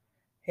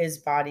 His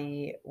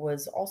body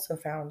was also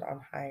found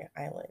on High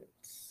Island.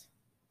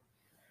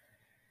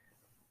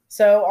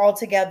 So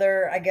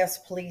altogether, I guess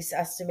police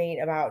estimate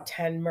about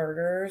 10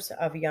 murders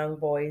of young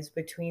boys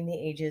between the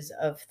ages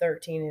of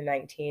 13 and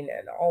 19,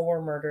 and all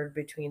were murdered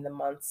between the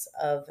months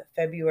of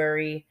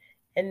February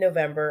and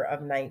November of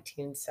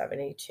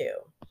 1972.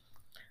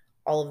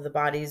 All of the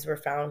bodies were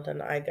found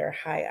on either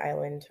High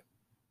Island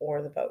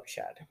or the boat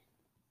shed.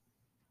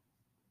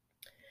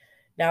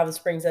 Now this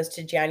brings us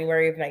to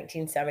January of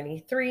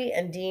 1973,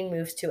 and Dean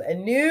moves to a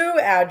new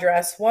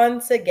address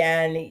once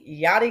again,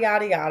 yada,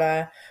 yada,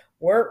 yada,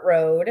 Wirt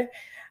Road.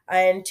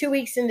 And 2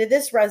 weeks into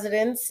this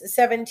residence,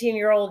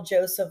 17-year-old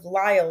Joseph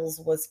Lyles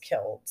was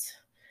killed.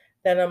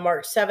 Then on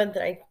March 7th,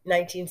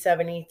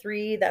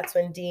 1973, that's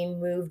when Dean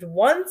moved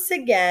once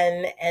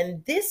again,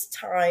 and this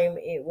time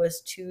it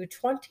was to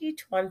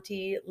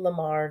 2020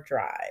 Lamar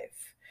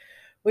Drive,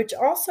 which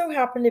also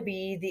happened to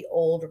be the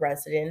old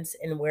residence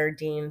and where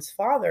Dean's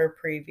father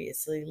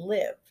previously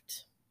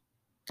lived.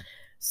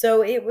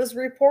 So it was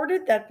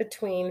reported that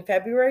between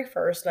February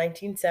 1st,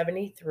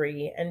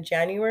 1973 and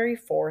January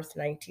 4th,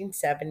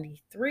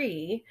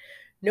 1973,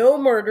 no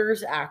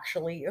murders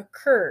actually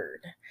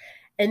occurred.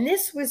 And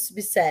this was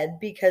said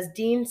because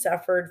Dean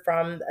suffered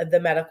from the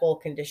medical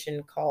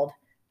condition called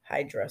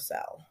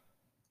hydrocele.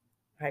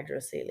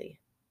 Hydrocele.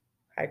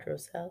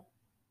 Hydrocele?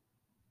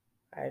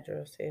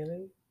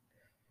 Hydrocele?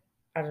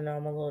 I don't know,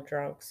 I'm a little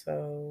drunk,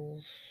 so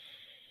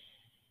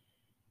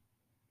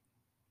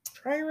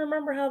try and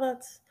remember how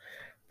that's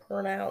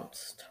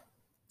pronounced.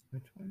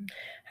 Which one?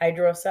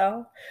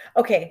 Hydrocele.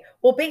 Okay,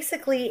 well,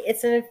 basically,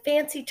 it's a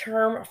fancy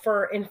term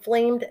for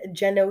inflamed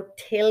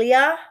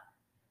genitalia,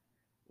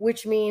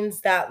 which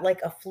means that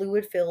like a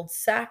fluid-filled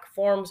sac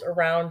forms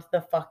around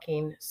the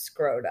fucking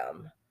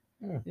scrotum,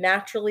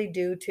 naturally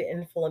due to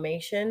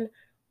inflammation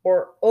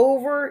or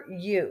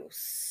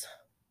overuse.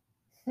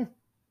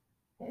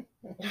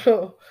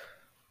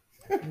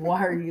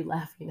 Why are you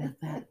laughing at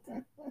that?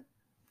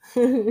 I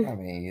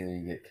mean, either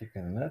you get kicked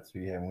in the nuts or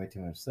you have way too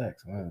much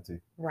sex. One of the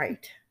two.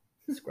 Right.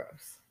 It's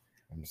gross.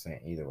 I'm just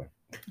saying, either way.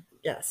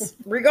 Yes.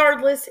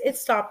 Regardless, it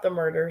stopped the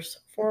murders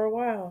for a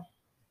while.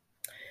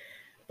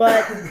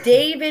 But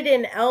David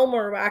and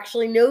Elmer were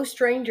actually no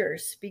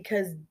strangers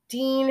because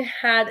Dean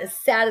had a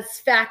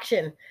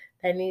satisfaction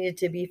that needed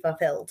to be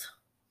fulfilled.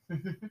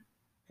 And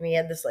he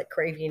had this like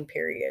craving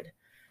period.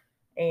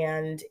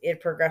 And it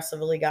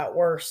progressively got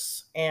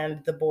worse,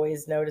 and the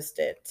boys noticed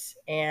it,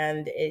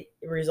 and it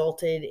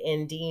resulted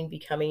in Dean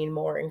becoming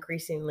more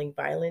increasingly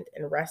violent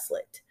and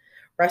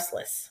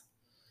restless.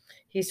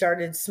 He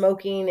started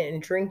smoking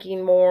and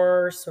drinking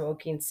more,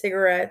 smoking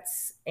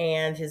cigarettes,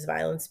 and his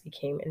violence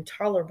became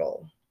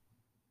intolerable.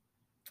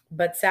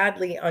 But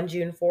sadly, on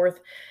June 4th,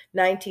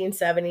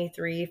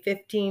 1973,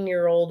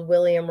 15-year-old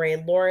William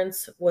Ray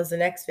Lawrence was the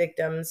next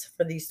victim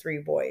for these three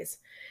boys.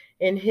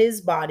 And his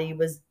body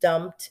was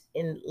dumped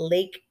in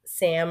Lake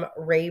Sam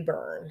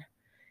Rayburn.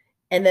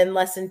 And then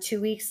less than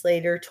 2 weeks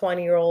later,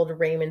 20-year-old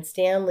Raymond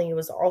Stanley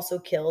was also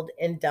killed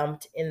and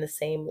dumped in the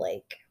same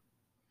lake.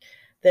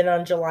 Then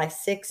on July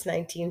 6,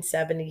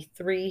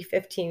 1973,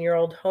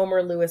 15-year-old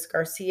Homer Luis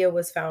Garcia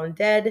was found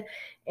dead.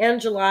 And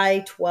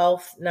July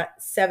 12th,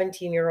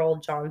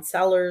 17-year-old John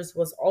Sellers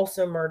was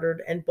also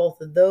murdered. And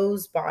both of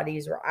those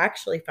bodies were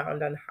actually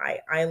found on High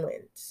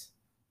Island.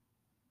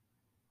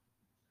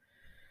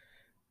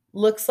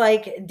 Looks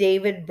like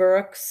David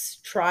Brooks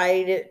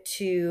tried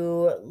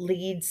to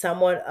lead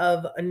somewhat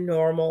of a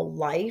normal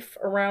life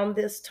around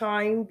this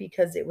time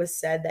because it was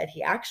said that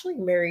he actually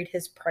married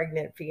his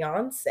pregnant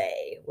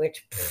fiancée,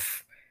 which,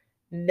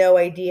 no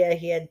idea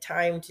he had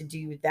time to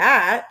do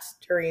that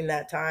during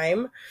that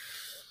time.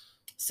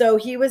 So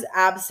he was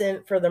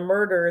absent for the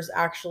murders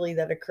actually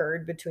that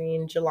occurred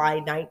between July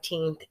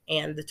 19th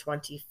and the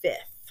 25th.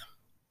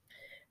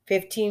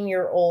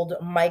 15-year-old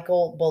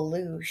Michael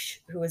Belushi,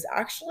 who was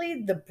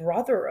actually the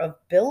brother of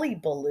Billy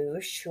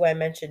Belushi, who I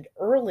mentioned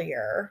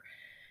earlier,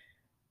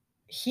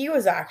 he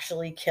was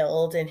actually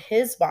killed and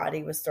his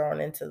body was thrown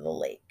into the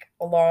lake.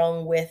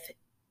 Along with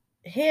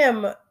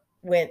him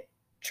went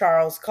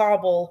Charles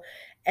Cobble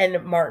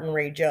and Martin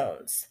Ray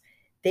Jones.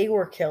 They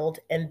were killed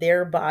and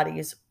their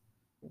bodies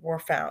were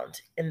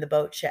found in the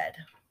boat shed.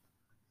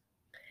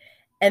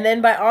 And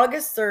then by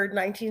August 3rd,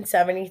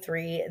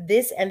 1973,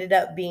 this ended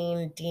up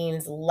being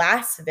Dean's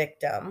last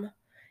victim.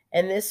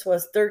 And this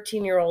was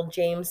 13-year-old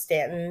James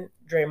Stanton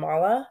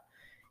Dramala.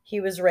 He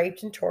was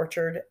raped and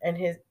tortured and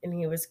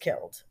he was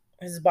killed.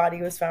 His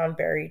body was found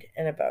buried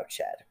in a boat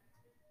shed.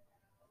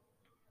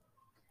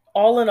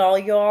 All in all,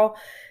 y'all,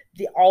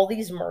 all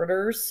these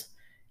murders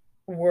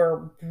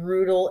were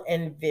brutal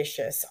and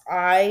vicious.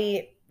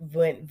 I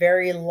went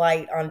very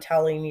light on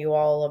telling you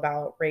all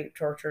about rape,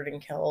 tortured,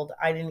 and killed.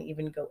 I didn't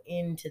even go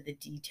into the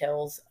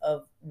details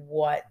of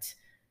what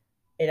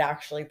it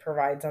actually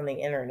provides on the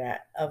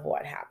internet of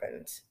what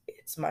happened.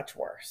 It's much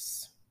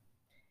worse.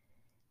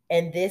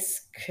 And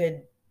this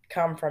could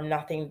come from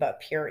nothing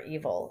but pure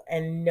evil,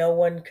 and no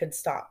one could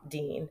stop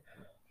Dean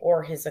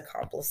or his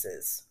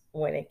accomplices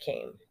when it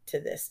came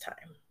to this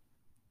time.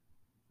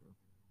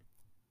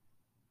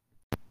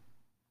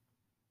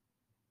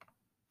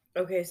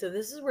 Okay, so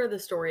this is where the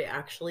story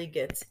actually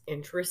gets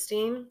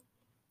interesting.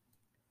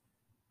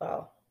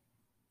 Well,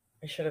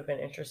 it should have been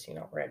interesting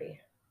already.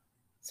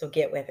 So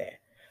get with it.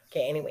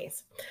 Okay,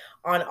 anyways.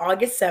 On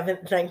August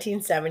 7th,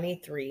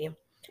 1973,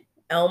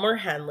 Elmer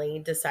Henley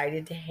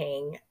decided to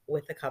hang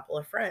with a couple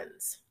of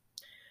friends.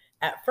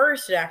 At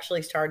first, it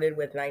actually started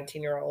with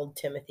 19-year-old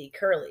Timothy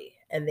Curley,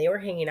 and they were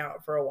hanging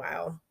out for a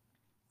while.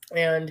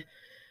 And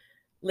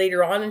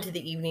later on into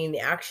the evening, they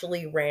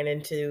actually ran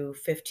into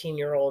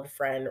 15-year-old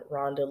friend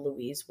Rhonda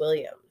Louise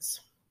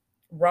Williams.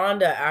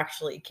 Rhonda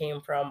actually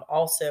came from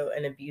also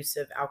an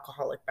abusive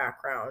alcoholic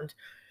background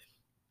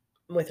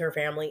with her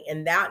family.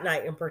 And that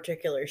night in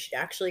particular, she'd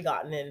actually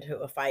gotten into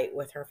a fight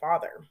with her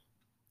father.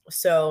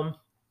 So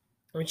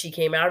when she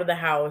came out of the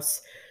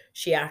house,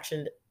 she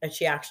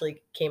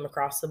actually came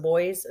across the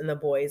boys, and the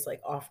boys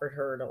like offered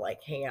her to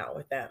like hang out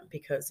with them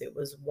because it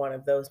was one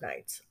of those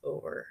nights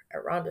over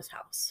at Rhonda's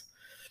house.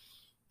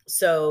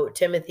 So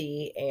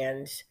Timothy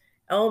and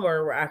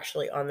Elmer were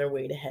actually on their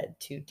way to head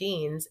to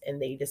Dean's,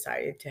 and they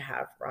decided to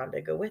have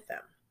Rhonda go with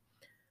them.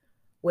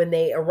 When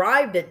they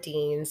arrived at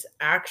Dean's,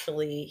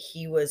 actually,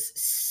 he was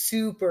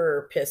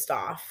super pissed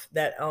off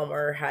that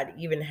Elmer had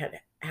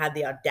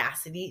the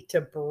audacity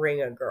to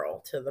bring a girl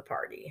to the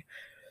party.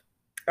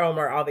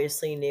 Elmer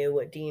obviously knew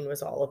what Dean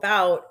was all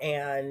about,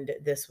 and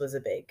this was a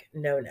big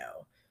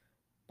no-no.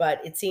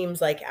 But it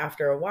seems like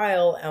after a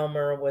while,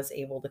 Elmer was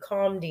able to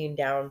calm Dean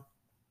down,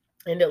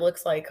 and it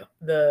looks like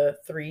the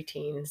three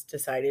teens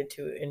decided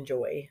to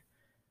enjoy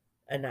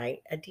a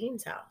night at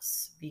Dean's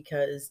house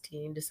because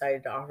Dean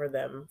decided to offer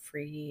them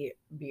free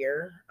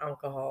beer,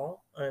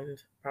 alcohol,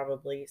 and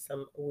probably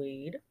some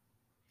weed.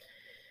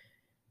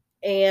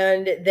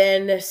 And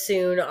then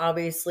soon,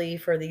 obviously,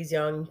 for these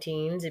young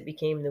teens, it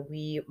became the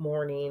wee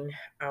morning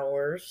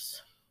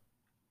hours,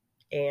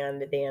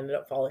 and they ended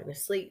up falling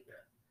asleep.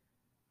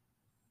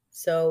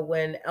 So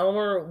when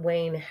Elmer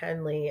Wayne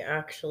Henley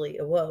actually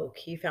awoke,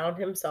 he found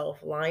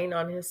himself lying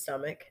on his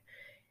stomach,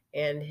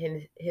 and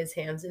his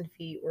hands and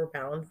feet were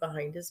bound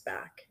behind his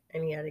back,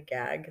 and he had a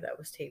gag that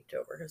was taped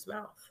over his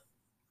mouth.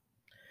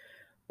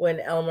 When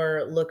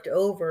Elmer looked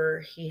over,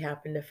 he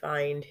happened to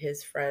find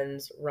his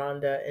friends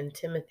Rhonda and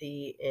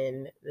Timothy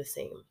in the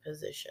same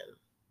position.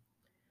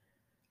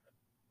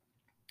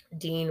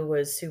 Dean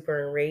was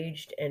super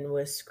enraged and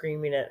was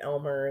screaming at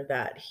Elmer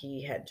that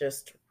he had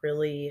just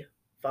really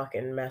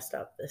fucking messed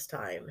up this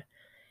time,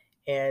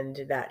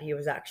 and that he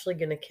was actually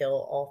going to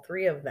kill all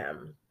three of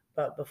them.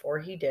 But before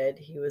he did,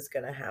 he was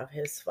going to have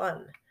his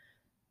fun.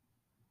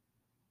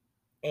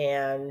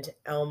 And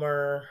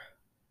Elmer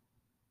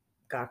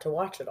got to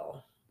watch it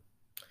all.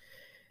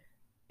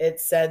 It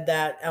said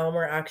that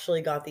Elmer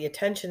actually got the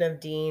attention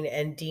of Dean,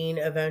 and Dean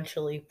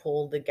eventually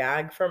pulled the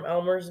gag from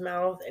Elmer's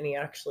mouth, and he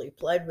actually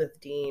pled with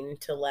Dean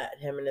to let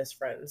him and his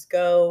friends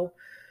go.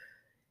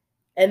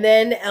 And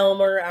then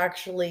Elmer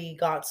actually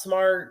got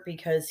smart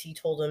because he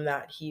told him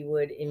that he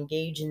would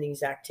engage in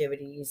these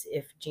activities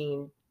if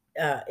Dean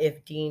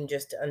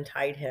just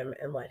untied him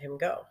and let him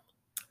go.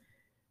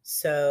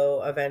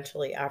 So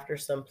eventually, after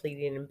some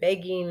pleading and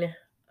begging,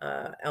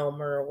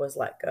 Elmer was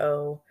let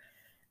go.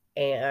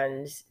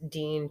 And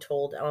Dean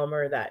told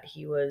Elmer that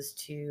he was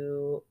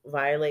to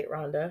violate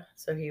Rhonda,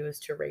 so he was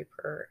to rape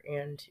her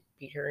and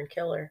beat her and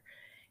kill her.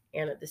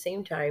 And at the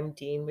same time,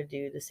 Dean would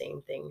do the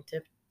same thing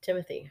to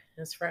Timothy,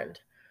 his friend.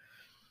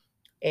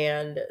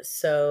 And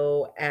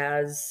so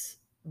as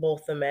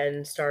both the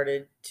men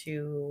started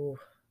to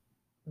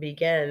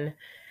begin,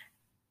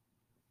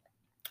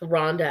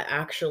 Rhonda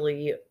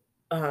actually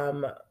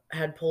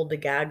had pulled the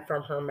gag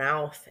from her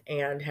mouth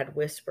and had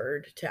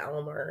whispered to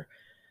Elmer,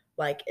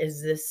 like,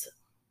 is this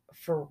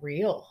for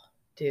real,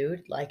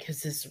 dude? Like,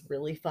 is this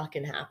really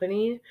fucking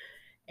happening?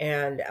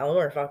 And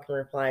Elmer fucking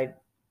replied,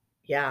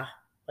 yeah,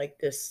 like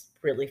this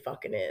really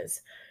fucking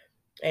is.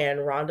 And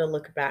Rhonda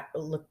looked back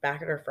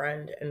at her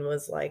friend and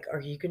was like, are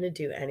you going to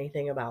do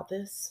anything about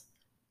this?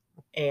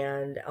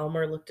 And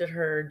Elmer looked at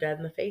her dead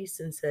in the face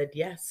and said,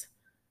 "Yes,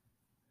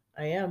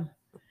 I am."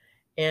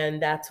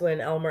 And that's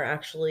when Elmer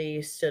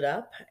actually stood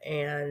up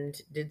and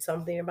did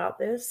something about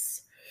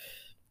this.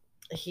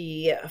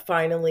 He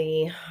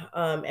finally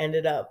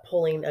ended up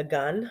pulling a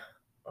gun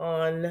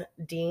on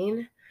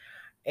Dean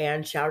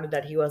and shouted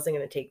that he wasn't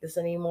going to take this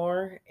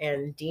anymore.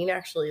 And Dean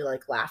actually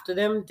like laughed at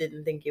him,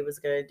 didn't think he was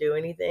going to do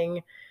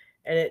anything.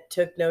 And it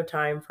took no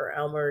time for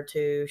Elmer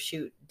to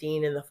shoot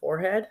Dean in the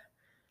forehead,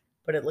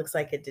 but it looks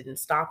like it didn't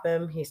stop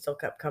him. He still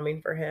kept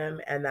coming for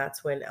him. And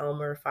that's when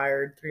Elmer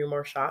fired 3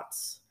 more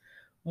shots,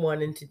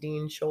 1 into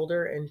Dean's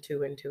shoulder and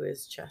 2 into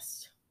his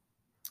chest.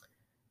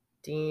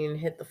 Dean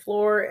hit the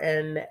floor,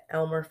 and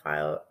Elmer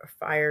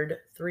fired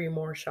 3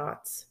 more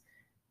shots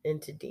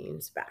into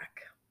Dean's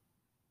back.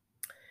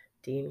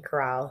 Dean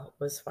Corral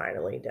was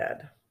finally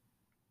dead.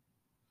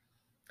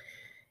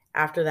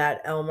 After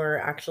that, Elmer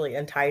actually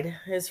untied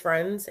his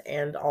friends,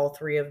 and all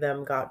 3 of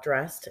them got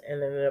dressed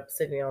and ended up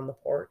sitting on the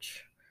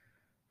porch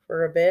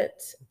for a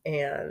bit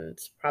and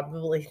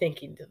probably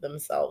thinking to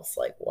themselves,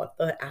 like, what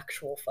the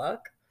actual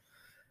fuck?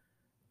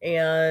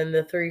 And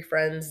the 3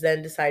 friends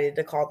then decided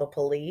to call the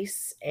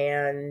police,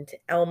 and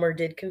Elmer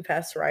did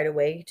confess right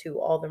away to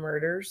all the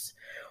murders,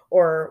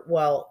 or,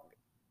 well,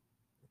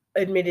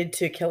 admitted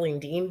to killing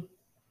Dean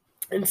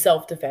in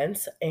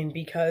self-defense. And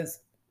because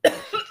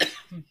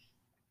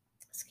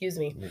excuse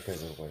me,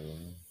 Because of what you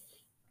mean.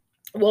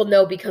 well,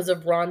 no, because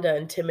of Rhonda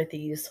and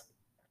Timothy's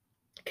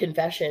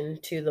confession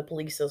to the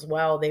police as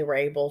well, they were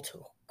able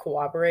to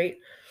corroborate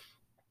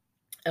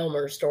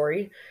Elmer's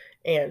story.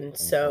 And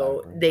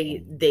so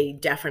they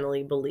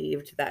definitely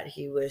believed that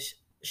he was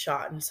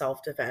shot in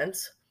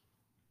self-defense,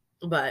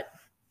 but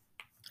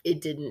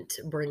it didn't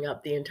bring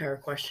up the entire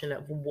question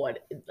of what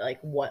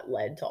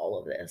led to all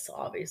of this.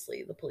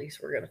 Obviously, the police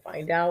were going to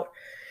find out,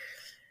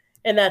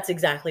 and that's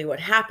exactly what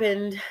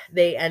happened.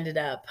 They ended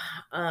up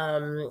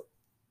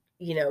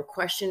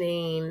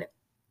questioning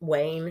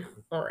Wayne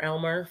or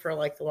Elmer for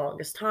like the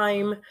longest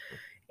time,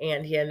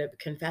 and he ended up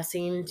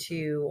confessing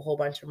to a whole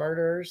bunch of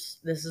murders.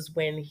 This is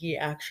when he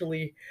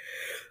actually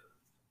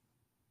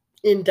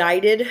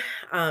indicted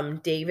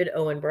David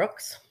Owen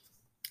Brooks.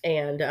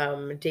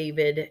 And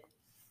David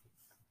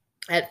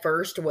at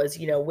first was,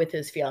 with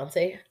his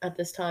fiance at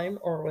this time,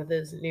 or with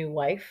his new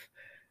wife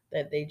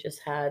that they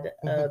just had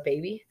a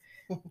baby.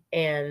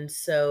 And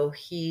so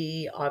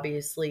he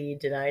obviously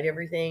denied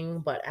everything,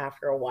 but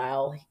after a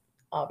while,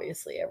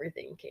 obviously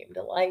everything came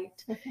to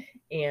light,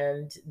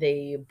 and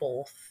they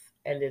both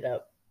ended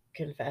up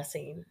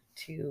confessing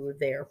to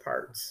their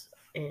parts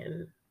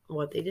in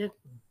what they did.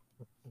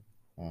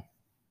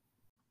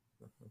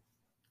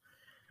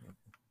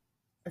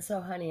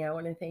 So, honey, I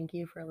want to thank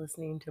you for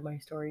listening to my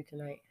story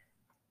tonight.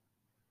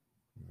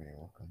 You're very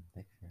welcome.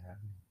 Thanks for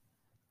having me.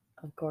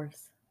 Of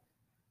course.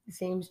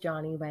 His name's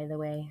Johnny, by the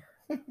way.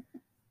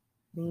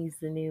 He's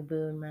the new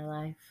boo in my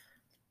life,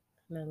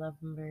 and I love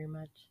him very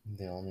much.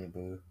 The only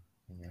boo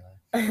in your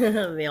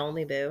life. The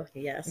only boo.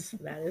 Yes,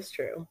 that is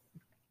true.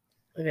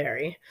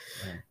 Very.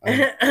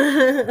 Other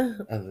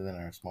than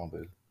our small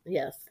boo.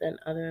 Yes, and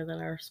other than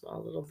our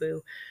small little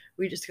boo.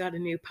 We just got a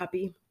new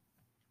puppy,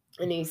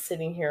 and he's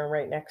sitting here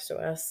right next to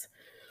us.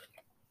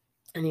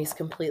 And he's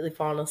completely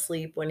fallen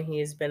asleep when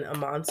he's been a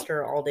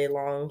monster all day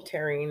long,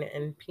 tearing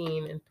and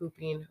peeing and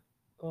pooping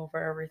over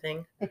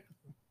everything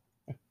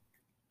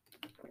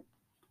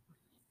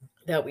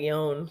that we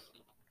own.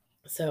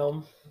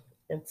 So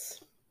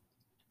it's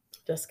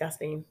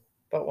disgusting,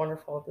 but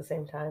wonderful at the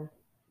same time.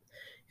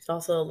 He's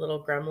also a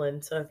little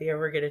gremlin. So if you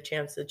ever get a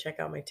chance to check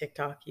out my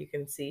TikTok, you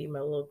can see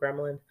my little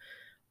gremlin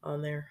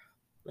on there.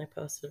 I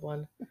posted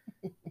one.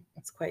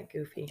 It's quite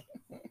goofy.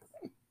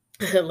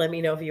 Let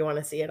me know if you want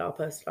to see it. I'll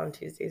post it on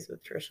Tuesdays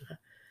with Trisha.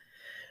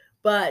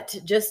 But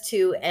just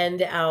to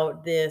end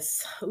out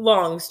this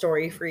long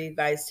story for you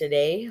guys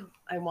today,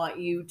 I want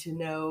you to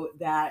know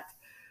that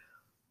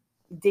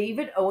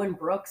David Owen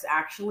Brooks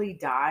actually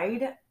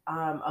died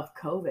of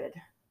COVID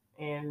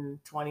in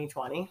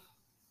 2020,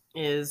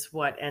 is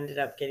what ended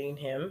up getting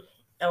him.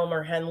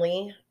 Elmer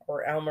Henley,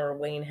 or Elmer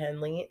Wayne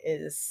Henley,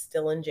 is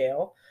still in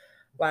jail.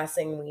 Last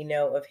thing we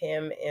know of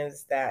him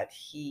is that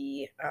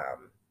he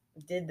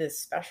did this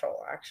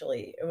special,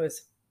 actually. It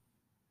was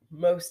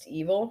Most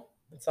Evil.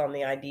 It's on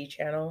the ID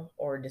channel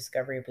or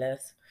Discovery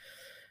Plus.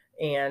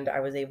 And I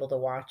was able to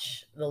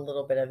watch the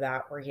little bit of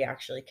that where he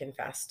actually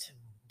confessed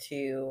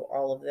to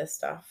all of this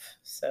stuff.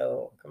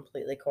 So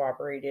completely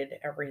corroborated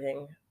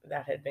everything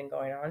that had been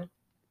going on.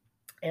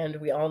 And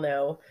we all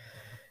know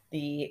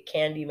the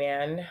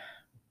Candyman,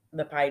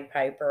 the Pied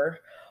Piper,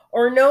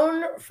 or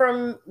known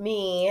from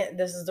me,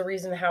 this is the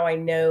reason how I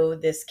know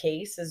this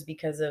case is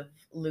because of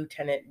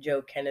Lieutenant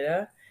Joe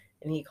Canada,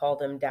 and he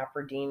called him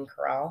Dapper Dean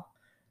Corral.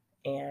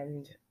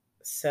 And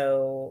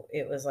so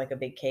it was like a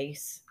big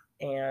case.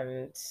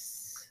 And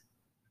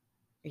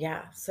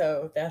yeah,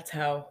 so that's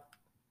how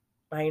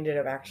I ended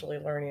up actually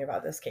learning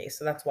about this case.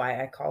 So that's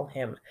why I call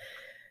him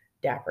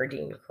Dapper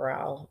Dean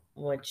Corral,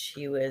 which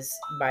he was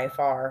by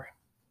far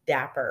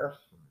dapper.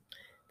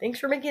 Thanks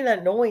for making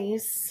that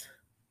noise.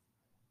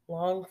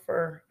 long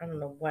for, I don't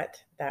know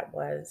what that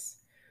was.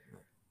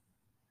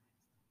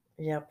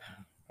 Yep.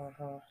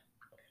 Uh-huh.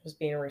 Just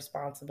being a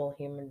responsible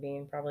human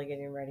being, probably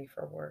getting ready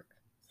for work.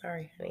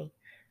 Sorry, honey.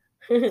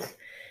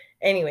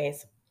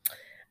 Anyways,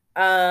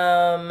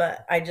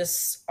 I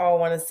just all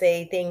want to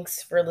say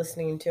thanks for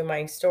listening to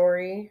my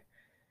story,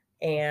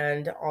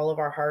 and all of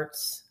our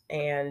hearts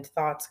and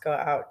thoughts go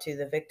out to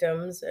the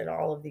victims in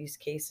all of these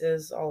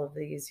cases, all of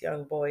these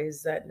young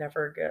boys that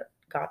never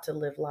got to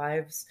live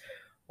lives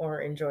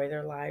or enjoy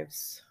their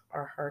lives.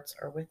 Our hearts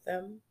are with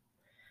them.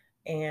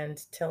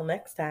 And till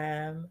next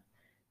time,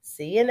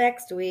 see you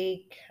next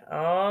week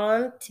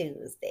on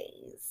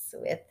Tuesdays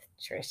with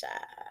Trisha.